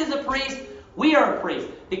Christ is a priest, we are a priest.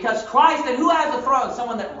 Because Christ, and who has a throne?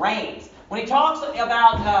 Someone that reigns. When he talks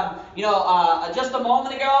about, just a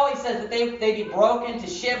moment ago, he says that they be broken to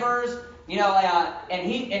shivers, and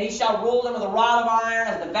he shall rule them with a rod of iron,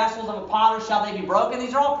 as the vessels of a potter shall they be broken.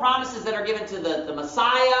 These are all promises that are given to the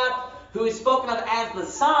Messiah, who is spoken of as the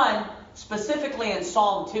Son, specifically in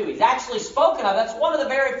Psalm 2. He's actually spoken of. That's one of the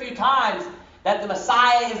very few times that the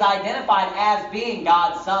Messiah is identified as being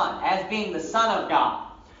God's Son, as being the Son of God.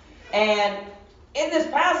 And in this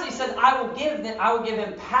passage, he says, I will give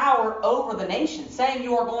him power over the nation, saying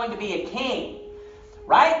you are going to be a king.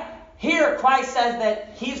 Right? Here, Christ says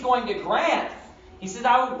that he's going to grant. He says,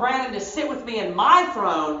 I will grant him to sit with me in my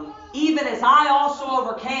throne, even as I also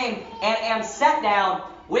overcame and am set down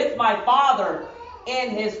with my Father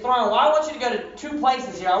in his throne. Well, I want you to go to two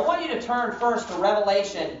places here. I want you to turn first to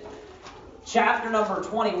Revelation chapter number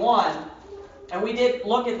 21. And we did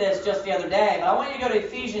look at this just the other day, but I want you to go to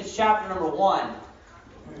Ephesians chapter number 1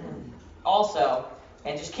 also.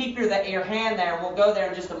 And just keep your hand there, and we'll go there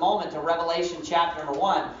in just a moment to Revelation chapter number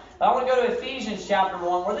 1. But I want to go to Ephesians chapter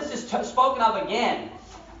 1, where this is spoken of again,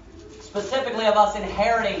 specifically of us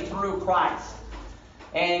inheriting through Christ.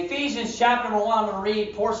 And Ephesians chapter number 1, I'm going to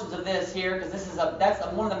read portions of this here, because that's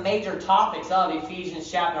one of the major topics of Ephesians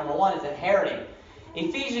chapter number 1 is inheriting.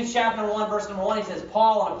 Ephesians chapter 1, verse number 1, he says,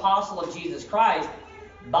 Paul, an apostle of Jesus Christ,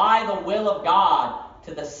 by the will of God,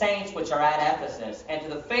 to the saints which are at Ephesus, and to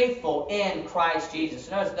the faithful in Christ Jesus.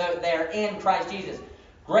 Notice they're in Christ Jesus.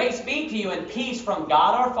 Grace be to you and peace from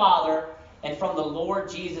God our Father and from the Lord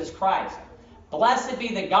Jesus Christ. Blessed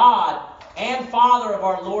be the God and Father of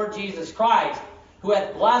our Lord Jesus Christ, who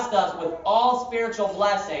hath blessed us with all spiritual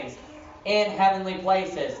blessings in heavenly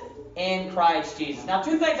places in Christ Jesus. Now,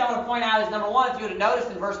 two things I want to point out is, number one, if you would have noticed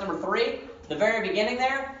in verse number 3, the very beginning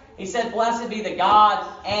there, he said, blessed be the God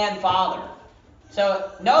and Father.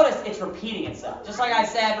 So notice it's repeating itself. Just like I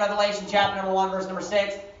said, Revelation chapter number 1, verse number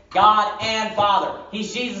 6, God and Father.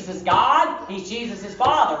 He's Jesus' God. He's Jesus'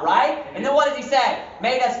 Father, right? And then what does he say?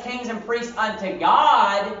 Made us kings and priests unto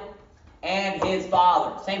God and his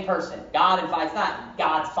Father. Same person. God and Father. It's not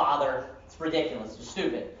God's Father. It's ridiculous. It's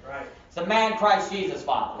stupid. Right. It's the man Christ Jesus'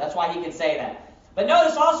 Father. That's why he can say that. But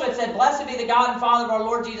notice also it said, blessed be the God and Father of our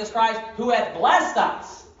Lord Jesus Christ, who hath blessed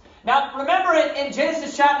us. Now, remember in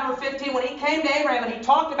Genesis chapter number 15, when he came to Abraham and he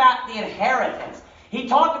talked about the inheritance. He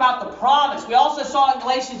talked about the promise. We also saw in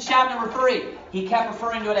Galatians chapter number 3, he kept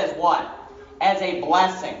referring to it as what? As a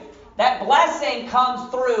blessing. That blessing comes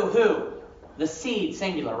through who? The seed,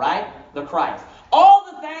 singular, right? The Christ. All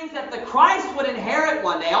the things that the Christ would inherit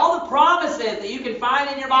one day, all the promises that you can find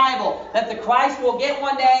in your Bible that the Christ will get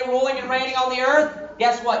one day ruling and reigning on the earth,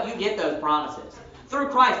 guess what? You get those promises. Through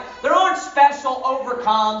Christ. There aren't special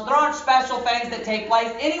overcomes. There aren't special things that take place.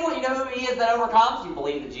 Anyone, you know who he is that overcomes? You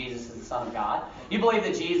believe that Jesus is the Son of God. You believe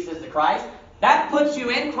that Jesus is the Christ. That puts you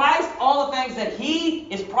in Christ. All the things that he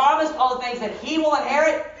is promised, all the things that he will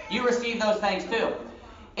inherit, you receive those things too.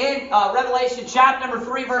 In Revelation chapter number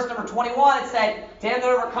 3, verse number 21, it said, to him that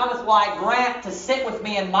overcometh will I grant to sit with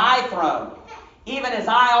me in my throne, even as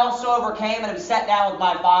I also overcame and have sat down with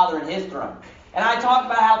my Father in his throne. And I talked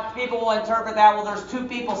about how people will interpret that, well, there's two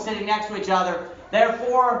people sitting next to each other.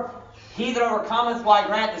 Therefore, he that overcometh will I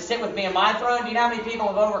grant to sit with me in my throne. Do you know how many people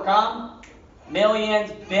have overcome? Millions,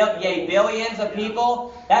 billions of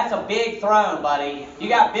people. That's a big throne, buddy. You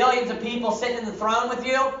got billions of people sitting in the throne with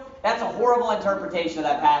you. That's a horrible interpretation of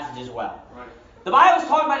that passage as well. Right. The Bible's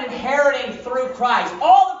talking about inheriting through Christ.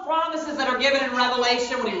 All the promises that are given in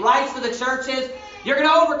Revelation when he writes to the churches, you're going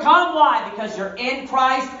to overcome. Why? Because you're in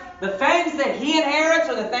Christ. The things that he inherits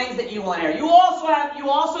are the things that you will inherit. You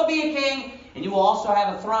also be a king, and you will also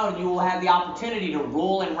have a throne. You will have the opportunity to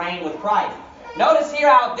rule and reign with Christ. Notice here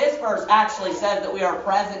how this verse actually says that we are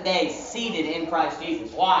present day seated in Christ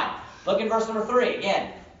Jesus. Why? Look in verse number 3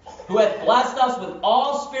 again. Who hath blessed us with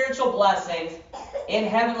all spiritual blessings in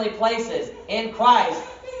heavenly places in Christ.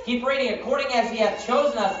 Keep reading. According as he hath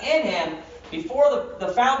chosen us in him before the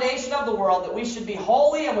foundation of the world, that we should be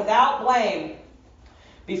holy and without blame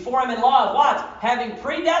before him in love. What? Having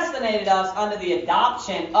predestinated us unto the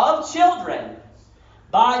adoption of children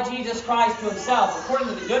by Jesus Christ to himself, according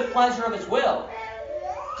to the good pleasure of his will,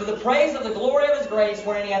 to the praise of the glory of his grace,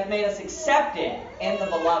 wherein he hath made us accepted in the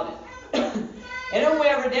beloved. In whom we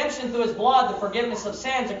have redemption through his blood, the forgiveness of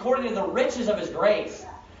sins, according to the riches of his grace,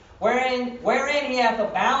 wherein he hath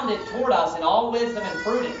abounded toward us in all wisdom and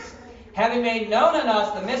prudence, having made known unto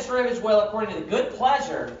us the mystery of his will, according to the good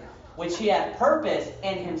pleasure which he hath purposed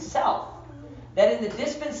in himself, that in the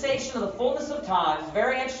dispensation of the fullness of times,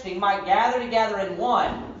 very interesting, might gather together in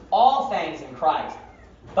one all things in Christ,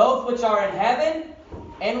 both which are in heaven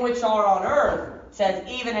and which are on earth, says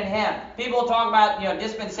even in him. People will talk about,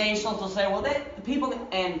 dispensationals will say, well, the people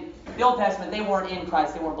in the Old Testament, they weren't in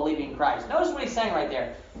Christ, they weren't believing in Christ. Notice what he's saying right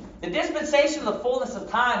there. The dispensation of the fullness of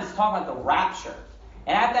times is talking about the rapture.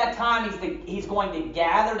 And at that time, he's going to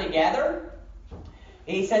gather together.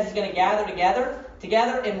 He says he's going to gather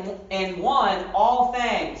together in one all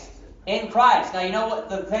things in Christ. Now, you know what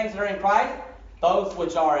the things that are in Christ? Both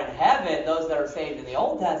which are in heaven, those that are saved in the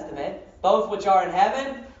Old Testament, both which are in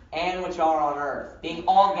heaven and which are on earth, being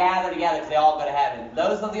all gathered together because they all go to heaven.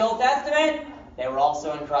 Those of the Old Testament, they were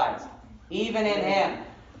also in Christ, even in him.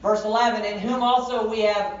 Verse 11, in whom also we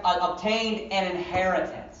have obtained an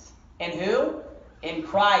inheritance. In who? In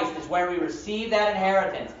Christ is where we receive that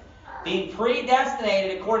inheritance. Being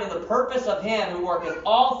predestinated according to the purpose of him who worketh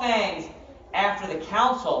all things after the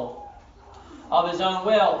counsel of his own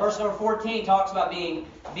will. Verse number 14 talks about being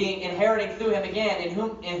inheriting through him again,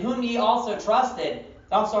 in whom ye also trusted.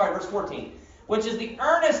 Verse 14. Which is the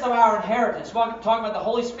earnest of our inheritance. Talking about the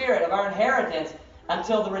Holy Spirit of our inheritance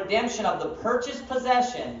until the redemption of the purchased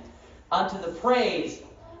possession unto the praise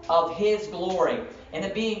of his glory. And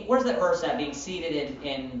it being, where's that verse at? Being seated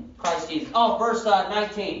in Christ Jesus. Oh, verse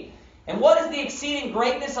 19. And what is the exceeding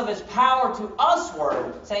greatness of his power to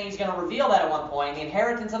usward? Saying he's going to reveal that at one point. The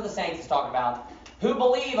inheritance of the saints is talking about. who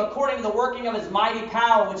believe according to the working of his mighty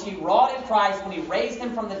power, which he wrought in Christ when he raised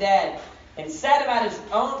him from the dead and set him at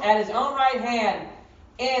his own right hand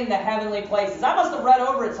in the heavenly places. I must have read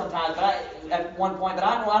over it sometimes at one point, but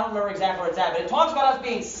I don't remember exactly where it's at. But it talks about us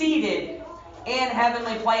being seated in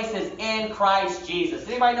heavenly places in Christ Jesus. Does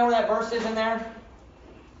anybody know where that verse is in there?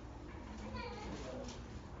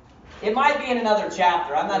 It might be in another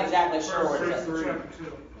chapter. I'm not exactly sure where it is.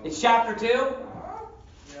 It's chapter 2?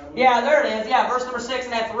 Yeah, there it is. Yeah, verse number 6.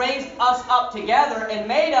 And hath raised us up together and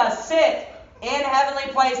made us sit in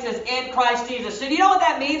heavenly places in Christ Jesus. So do you know what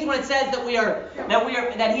that means when it says that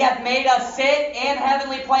that he hath made us sit in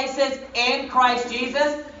heavenly places in Christ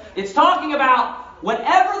Jesus? It's talking about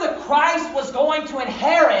whatever the Christ was going to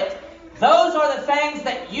inherit, those are the things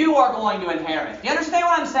that you are going to inherit. Do you understand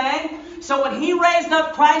what I'm saying? So when he raised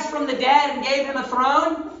up Christ from the dead and gave him a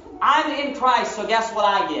throne, I'm in Christ, so guess what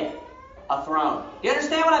I get? A throne. Do you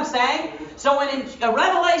understand what I'm saying? So when in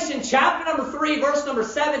Revelation chapter number 3, verse number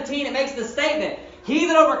 17, it makes the statement, he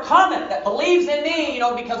that overcometh, that believes in me,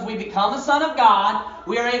 because we become a son of God,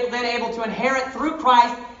 we are then able to inherit through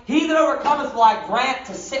Christ. He that overcometh will I grant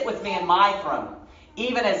to sit with me in my throne,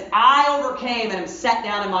 even as I overcame and am set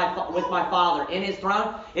down with my Father in his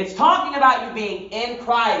throne. It's talking about you being in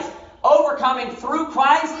Christ, overcoming through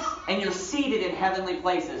Christ, and you're seated in heavenly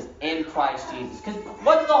places in Christ Jesus. Because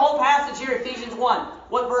what's the whole passage here, Ephesians 1?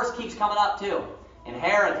 What verse keeps coming up to?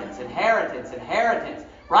 Inheritance, inheritance, inheritance.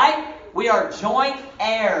 Right? We are joint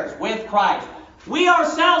heirs with Christ. We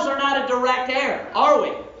ourselves are not a direct heir, are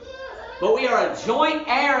we? But we are a joint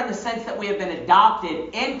heir in the sense that we have been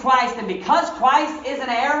adopted in Christ. And because Christ is an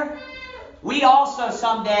heir, we also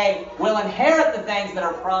someday will inherit the things that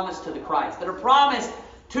are promised to the Christ, that are promised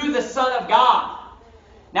to the Son of God.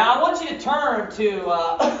 Now, I want you to turn to,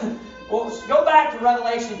 go back to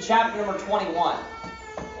Revelation chapter number 21.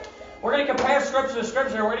 We're going to compare Scripture to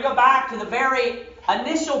Scripture. We're going to go back to the very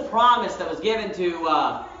initial promise that was given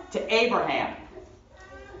to Abraham.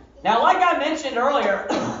 Now, like I mentioned earlier,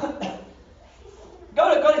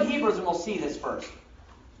 go to Hebrews and we'll see this first.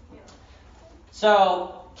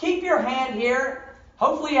 So, keep your hand here.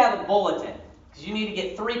 Hopefully you have a bulletin, because you need to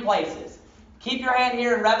get 3 places. Keep your hand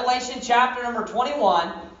here in Revelation chapter number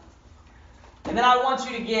 21. And then I want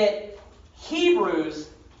you to get Hebrews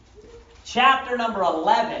chapter number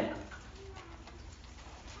 11.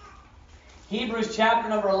 Hebrews chapter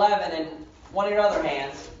number 11 in one of your other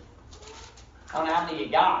hands. I don't know how many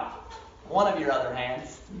you got. One of your other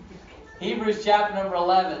hands. Hebrews chapter number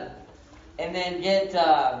 11. And then get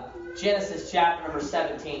Genesis chapter number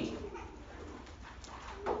 17.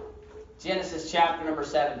 Genesis chapter number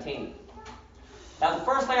 17. Now, the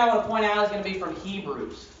first thing I want to point out is going to be from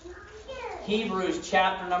Hebrews. Hebrews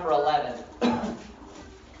chapter number 11.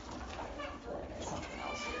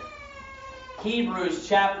 Hebrews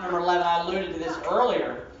chapter number 11. I alluded to this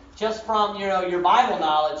earlier. Just from your Bible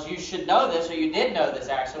knowledge, you should know this, or you did know this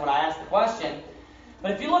actually when I asked the question.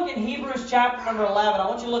 But if you look in Hebrews chapter number 11, I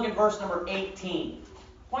want you to look at verse number 18. It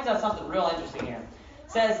points out something real interesting here.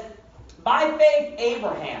 It says, by faith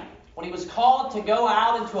Abraham, when he was called to go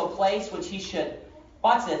out into a place which he should,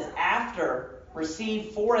 watch this, after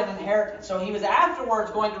receive for an inheritance. So he was afterwards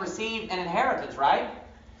going to receive an inheritance, right?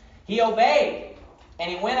 He obeyed. And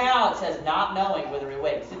he went out, it says, not knowing whither he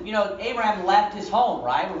went. Abraham left his home,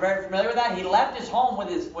 right? We're very familiar with that. He left his home with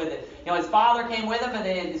his father came with him, and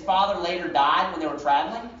then his father later died when they were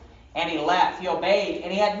traveling. And he left. He obeyed.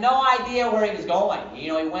 And he had no idea where he was going.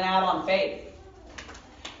 He went out on faith.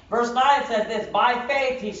 Verse 9 says this, by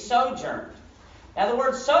faith he sojourned. Now the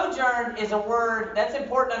word sojourn is a word, that's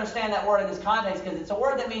important to understand that word in this context, because it's a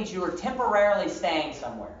word that means you are temporarily staying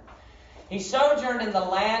somewhere. He sojourned in the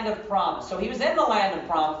land of promise. So he was in the land of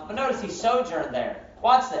promise, but notice he sojourned there.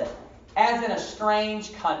 Watch this. As in a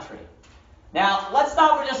strange country. Now, let's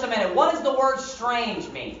stop for just a minute. What does the word strange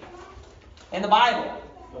mean in the Bible?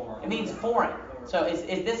 Foreign. It means foreign. So is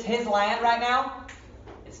this his land right now?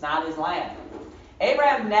 It's not his land.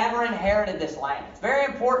 Abraham never inherited this land. It's very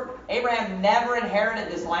important. Abraham never inherited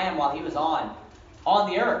this land while he was on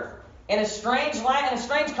the earth. In a strange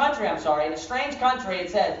country,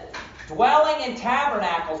 it says, dwelling in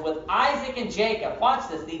tabernacles with Isaac and Jacob. Watch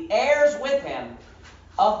this. The heirs with him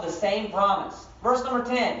of the same promise. Verse number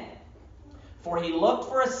 10. For he looked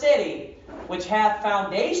for a city which hath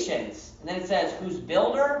foundations. And then it says, whose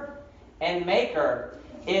builder and maker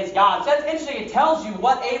is God. So that's interesting. It tells you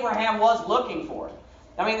what Abraham was looking for.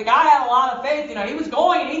 I mean, the guy had a lot of faith. He was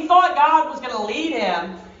going and he thought God was going to lead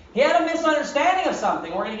him. He had a misunderstanding of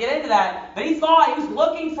something. We're going to get into that. But he thought he was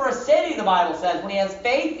looking for a city, the Bible says. When he has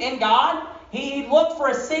faith in God, he looked for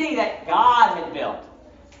a city that God had built.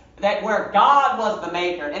 that where God was the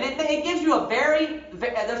maker. And it gives you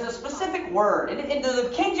there's a specific word. And the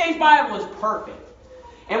King James Bible is perfect.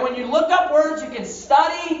 And when you look up words, you can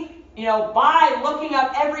study, by looking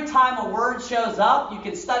up every time a word shows up, you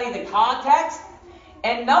can study the context.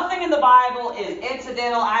 And nothing in the Bible is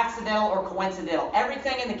incidental, accidental, or coincidental.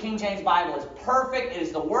 Everything in the King James Bible is perfect. It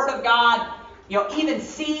is the Word of God. Even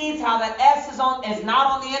seeds, how that S is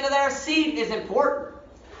not on the end of there. Seed is important.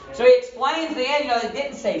 So he explains the end, he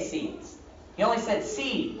didn't say seeds. He only said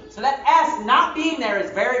seed. So that S not being there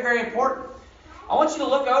is very, very important. I want you to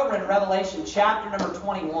look over in Revelation chapter number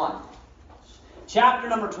 21. Chapter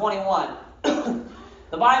number 21.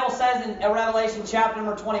 The Bible says in Revelation chapter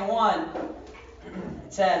number 21,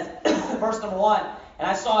 it says, verse number 1, "And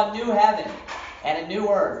I saw a new heaven and a new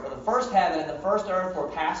earth, for the first heaven and the first earth were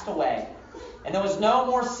passed away, and there was no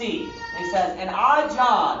more sea." And he says, "And I,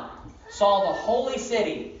 John, saw the holy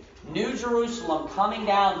city, New Jerusalem, coming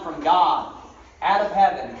down from God out of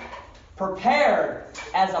heaven, prepared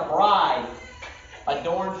as a bride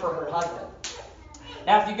adorned for her husband."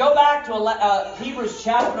 Now, if you go back to Hebrews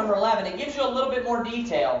chapter number 11, it gives you a little bit more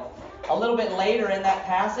detail a little bit later in that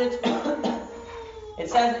passage. It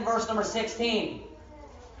says in verse number 16,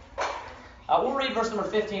 we'll read verse number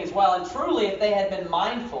 15 as well. "And truly, if they had been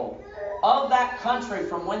mindful of that country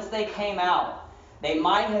from whence they came out, they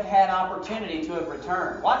might have had opportunity to have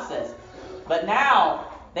returned." Watch this. "But now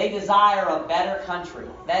they desire a better country,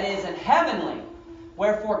 that is, in heavenly.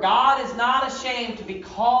 Wherefore God is not ashamed to be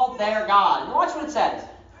called their God." And watch what it says.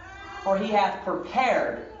 "For he hath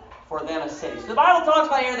prepared for them a city." So the Bible talks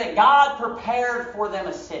about here that God prepared for them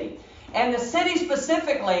a city. And the city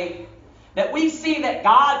specifically that we see that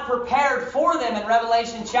God prepared for them in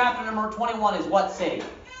Revelation chapter number 21 is what city?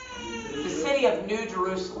 The city of New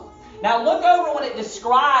Jerusalem. Now look over when it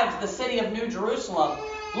describes the city of New Jerusalem.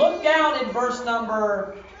 Look down in verse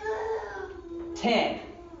number 10.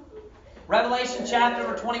 Revelation chapter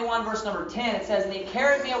number 21, verse number 10, it says, "And he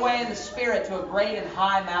carried me away in the Spirit to a great and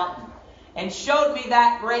high mountain, and showed me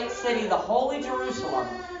that great city, the holy Jerusalem,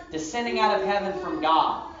 descending out of heaven from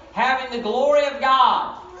God, having the glory of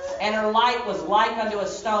God, and her light was like unto a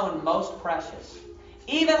stone most precious,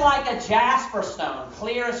 even like a jasper stone,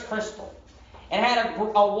 clear as crystal. And had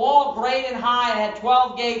a wall great and high, and had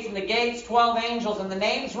 12 gates, and the gates 12 angels, and the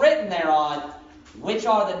names written thereon, which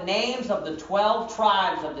are the names of the 12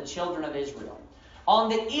 tribes of the children of Israel. On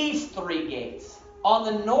the east 3 gates, on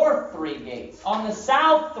the north 3 gates, on the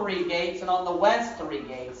south 3 gates, and on the west 3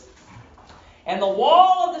 gates. And the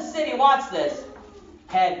wall of the city," watch this,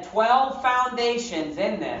 "had 12 foundations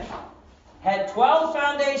in them." Had 12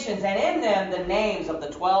 foundations, and in them the names of the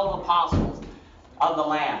 12 apostles of the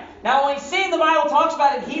Lamb. Now when we see the Bible talks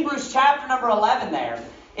about in Hebrews chapter number 11 there,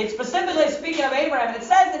 it's specifically speaking of Abraham, and it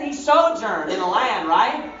says that he sojourned in a land,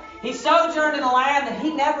 right? He sojourned in a land that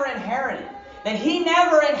he never inherited. That he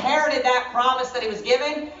never inherited that promise that he was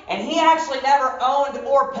given, and he actually never owned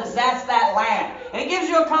or possessed that land. And it gives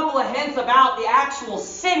you a couple of hints about the actual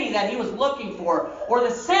city that he was looking for, or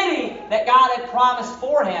the city that God had promised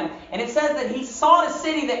for him. And it says that he sought a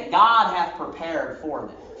city that God hath prepared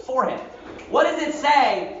for him. What does it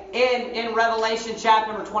say in Revelation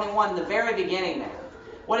chapter number 21, in the very beginning there?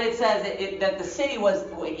 What it says that the city was,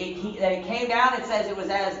 that he came down, it says it was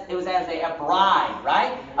as a bride,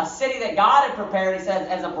 right? A city that God had prepared, he says,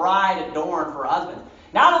 as a bride adorned for her husband.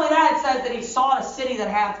 Not only that, it says that he sought a city that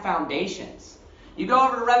hath foundations. You go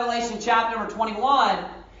over to Revelation chapter number 21,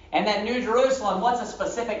 and that New Jerusalem, what's a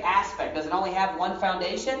specific aspect? Does it only have one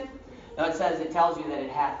foundation? No, it tells you that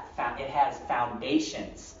it has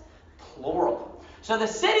foundations, plural. So the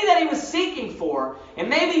city that he was seeking for, and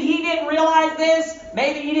maybe he didn't realize this,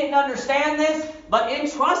 maybe he didn't understand this, but in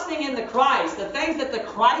trusting in the Christ, the things that the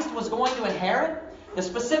Christ was going to inherit, the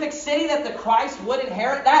specific city that the Christ would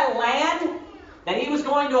inherit, that land that he was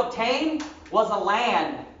going to obtain was a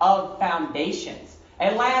land of foundations.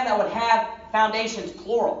 A land that would have foundations,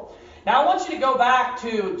 plural. Now I want you to go back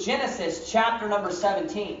to Genesis chapter number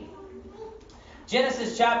 17.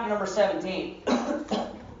 Genesis chapter number 17.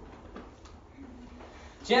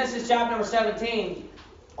 Genesis chapter number 17,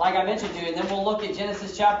 like I mentioned to you, and then we'll look at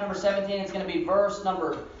Genesis chapter number 17. It's going to be verse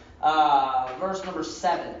number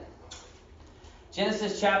 7.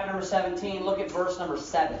 Genesis chapter number 17, look at verse number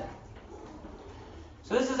 7.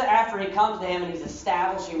 So this is after he comes to him and he's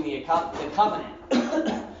establishing the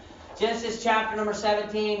covenant. Genesis chapter number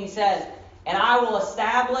 17, he says, "And I will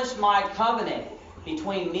establish my covenant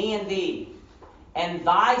between me and thee, and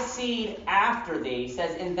thy seed after thee," he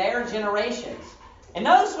says, "in their generations." And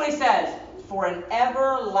notice what he says, "for an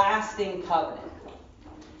everlasting covenant,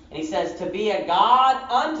 And he says, to be a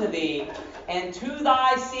God unto thee, and to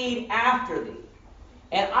thy seed after thee.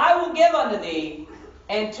 And I will give unto thee,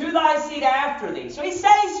 and to thy seed after thee. So he's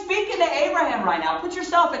speaking to Abraham right now. Put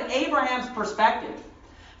yourself in Abraham's perspective.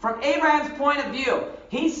 From Abraham's point of view,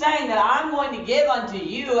 he's saying that I'm going to give unto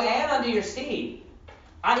you and unto your seed.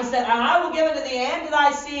 And he said, and I will give unto thee and to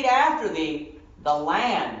thy seed after thee the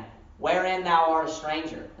land wherein thou art a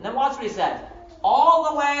stranger. And then watch what he says.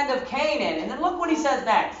 All the land of Canaan. And then look what he says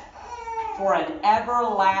next. For an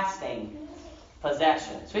everlasting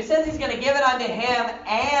possession. So he says he's going to give it unto him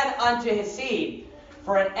and unto his seed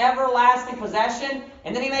for an everlasting possession.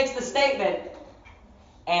 And then he makes the statement,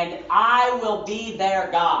 and I will be their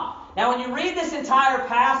God. Now when you read this entire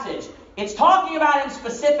passage, it's talking about him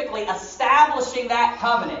specifically establishing that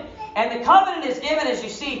covenant. And the covenant is given, as you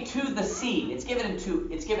see, to the seed. It's given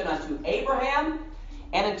unto Abraham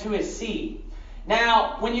and unto his seed.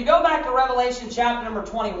 Now, when you go back to Revelation chapter number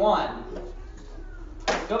 21,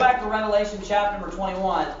 go back to Revelation chapter number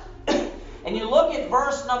 21, and you look at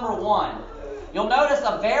verse number 1, you'll notice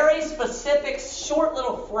a very specific short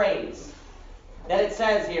little phrase that it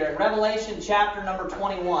says here in Revelation chapter number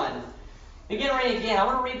 21. Begin reading again. I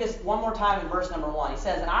want to read this one more time in verse number 1. He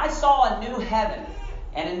says, and I saw a new heaven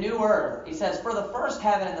and a new earth. He says, for the first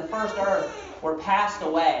heaven and the first earth were passed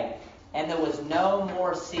away, and there was no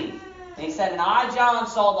more sea. And he said, and I, John,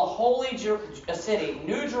 saw the holy city,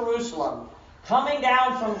 New Jerusalem, coming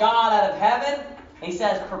down from God out of heaven. And he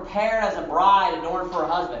says, prepared as a bride adorned for her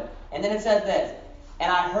husband. And then it says this,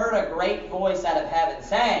 and I heard a great voice out of heaven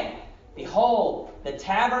saying, behold, the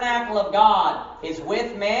tabernacle of God is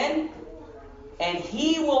with men, and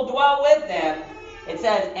he will dwell with them. It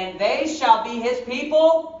says, and they shall be his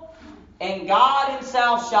people, and God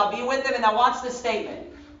himself shall be with them. And now watch this statement.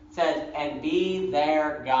 It says, and be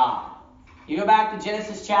their God. You go back to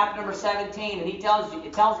Genesis chapter number 17, and it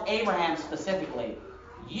tells Abraham specifically,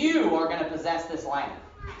 you are going to possess this land.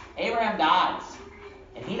 Abraham dies.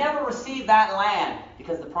 And he never received that land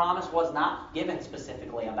because the promise was not given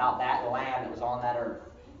specifically about that land that was on that earth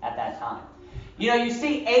at that time. You know, you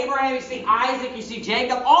see Abraham, you see Isaac, you see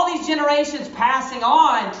Jacob, all these generations passing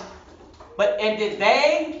on. And did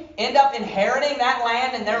they end up inheriting that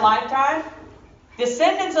land in their lifetime?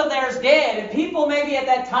 Descendants of theirs did, and people maybe at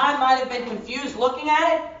that time might have been confused looking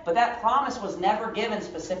at it, but that promise was never given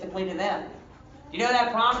specifically to them. Do you know who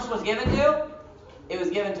that promise was given to? It was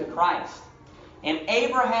given to Christ. And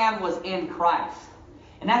Abraham was in Christ.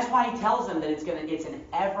 And that's why he tells them that it's an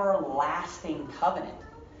everlasting covenant.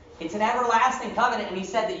 It's an everlasting covenant, and he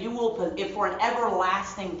said that you will, for an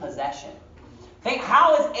everlasting possession. Think,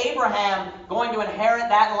 how is Abraham going to inherit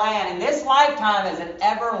that land in this lifetime as an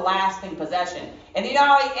everlasting possession? And you know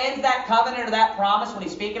how he ends that covenant or that promise when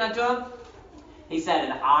he's speaking unto him? He said,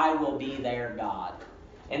 and I will be their God.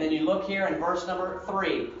 And then you look here in verse number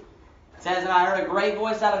 3. It says, and I heard a great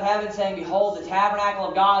voice out of heaven saying, behold, the tabernacle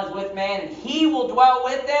of God is with man, and he will dwell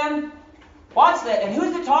with them. Watch that. And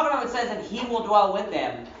who's it talking about? It says, and he will dwell with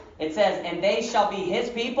them. It says, and they shall be his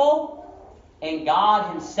people, and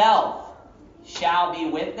God himself shall be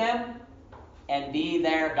with them and be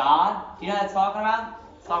their God. Do you know what that's talking about?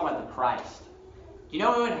 It's talking about the Christ. Do you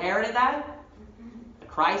know who inherited that? The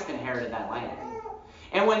Christ inherited that land.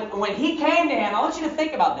 And when he came to him, I want you to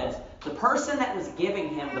think about this. The person that was giving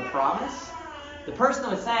him the promise, the person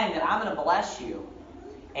that was saying that I'm going to bless you,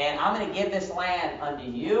 and I'm going to give this land unto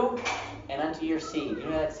you and unto your seed. You know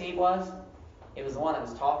who that seed was? It was the one that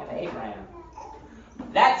was talking to Abraham.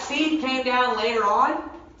 That seed came down later on,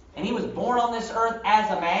 and he was born on this earth as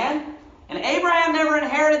a man. And Abraham never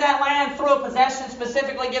inherited that land through a possession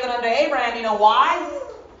specifically given unto Abraham. You know why?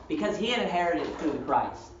 Because he had inherited it through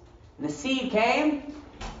Christ. And the seed came,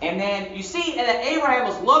 and then you see that Abraham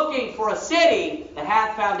was looking for a city that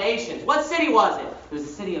had foundations. What city was it? It was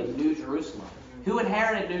the city of New Jerusalem. Who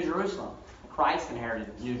inherited New Jerusalem? Christ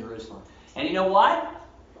inherited New Jerusalem. And you know what?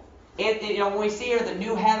 When we see here the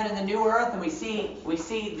new heaven and the new earth, and we see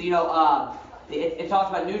it talks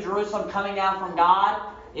about New Jerusalem coming down from God.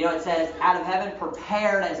 It says, out of heaven,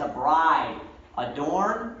 prepared as a bride,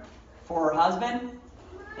 adorned for her husband.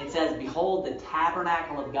 It says, behold, the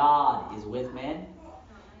tabernacle of God is with men.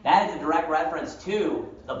 That is a direct reference to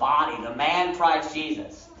the body, the man Christ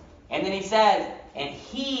Jesus. And then he says, and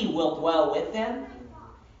he will dwell with them.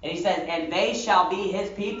 And he says, and they shall be his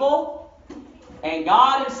people, and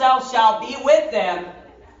God himself shall be with them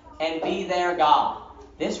and be their God.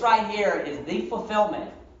 This right here is the fulfillment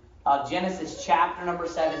of Genesis chapter number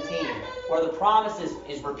 17, where the promise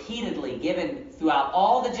is repeatedly given throughout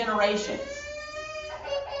all the generations,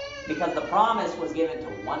 because the promise was given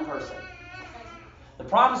to one person. The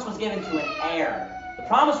promise was given to an heir. The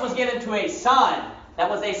promise was given to a son that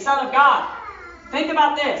was a son of God. Think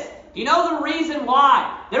about this. Do you know the reason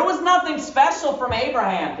why? There was nothing special from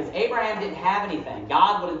Abraham, because Abraham didn't have anything.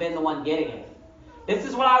 God would have been the one getting it. This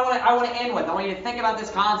is what I want to end with. I want you to think about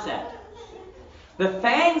this concept. The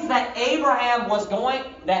things that Abraham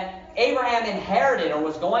inherited or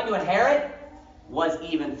was going to inherit was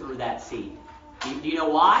even through that seed. Do you know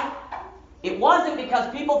why? It wasn't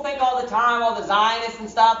because people think all the time, all the Zionists and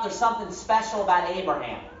stuff, there's something special about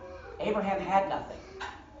Abraham. Abraham had nothing.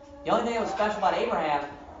 The only thing that was special about Abraham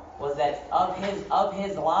was that of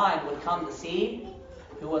his line would come the seed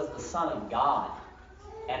who was the Son of God.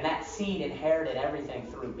 And that seed inherited everything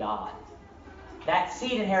through God. That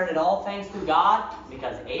seed inherited all things through God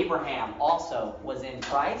because Abraham also was in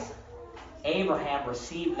Christ. Abraham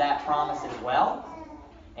received that promise as well.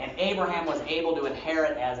 And Abraham was able to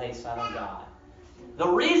inherit as a son of God. The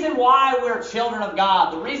reason why we're children of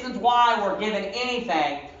God, the reasons why we're given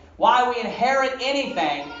anything, why we inherit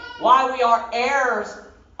anything, why we are heirs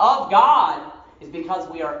of God is because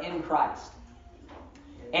we are in Christ.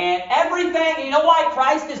 And everything, you know why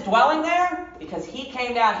Christ is dwelling there? Because He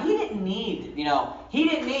came down. He didn't need,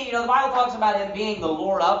 the Bible talks about Him being the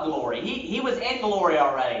Lord of glory. He was in glory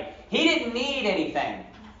already. He didn't need anything.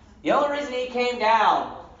 The only reason He came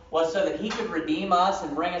down was so that He could redeem us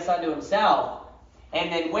and bring us unto Himself.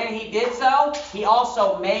 And then when He did so, He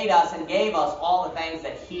also made us and gave us all the things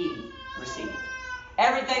that He received.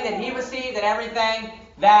 Everything that He received and everything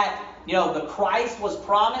that, the Christ was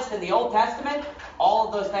promised in the Old Testament, all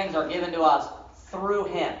of those things are given to us through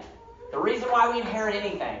Him. The reason why we inherit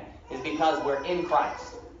anything is because we're in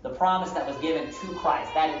Christ. The promise that was given to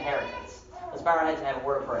Christ, that inheritance. Let's bow our heads and have a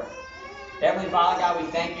word of prayer. Heavenly Father, God,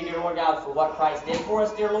 we thank you, dear Lord God, for what Christ did for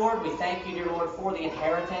us, dear Lord. We thank you, dear Lord, for the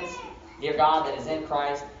inheritance, dear God, that is in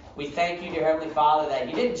Christ. We thank you, dear Heavenly Father, that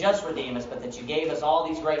you didn't just redeem us, but that you gave us all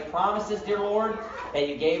these great promises, dear Lord, that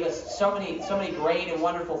you gave us so many great and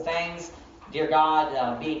wonderful things, dear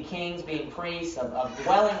God, being kings, being priests, of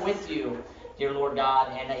dwelling with you, dear Lord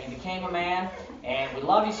God, and that you became a man. And we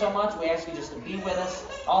love you so much. We ask you just to be with us.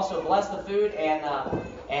 Also, bless the food and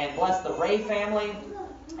bless the Ray family.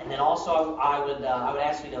 And then also, I would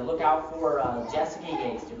ask you to look out for Jessica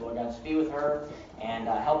Yates, dear Lord God. Just be with her and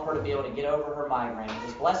help her to be able to get over her migraine.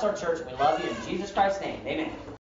 Just bless our church. We love you in Jesus Christ's name. Amen.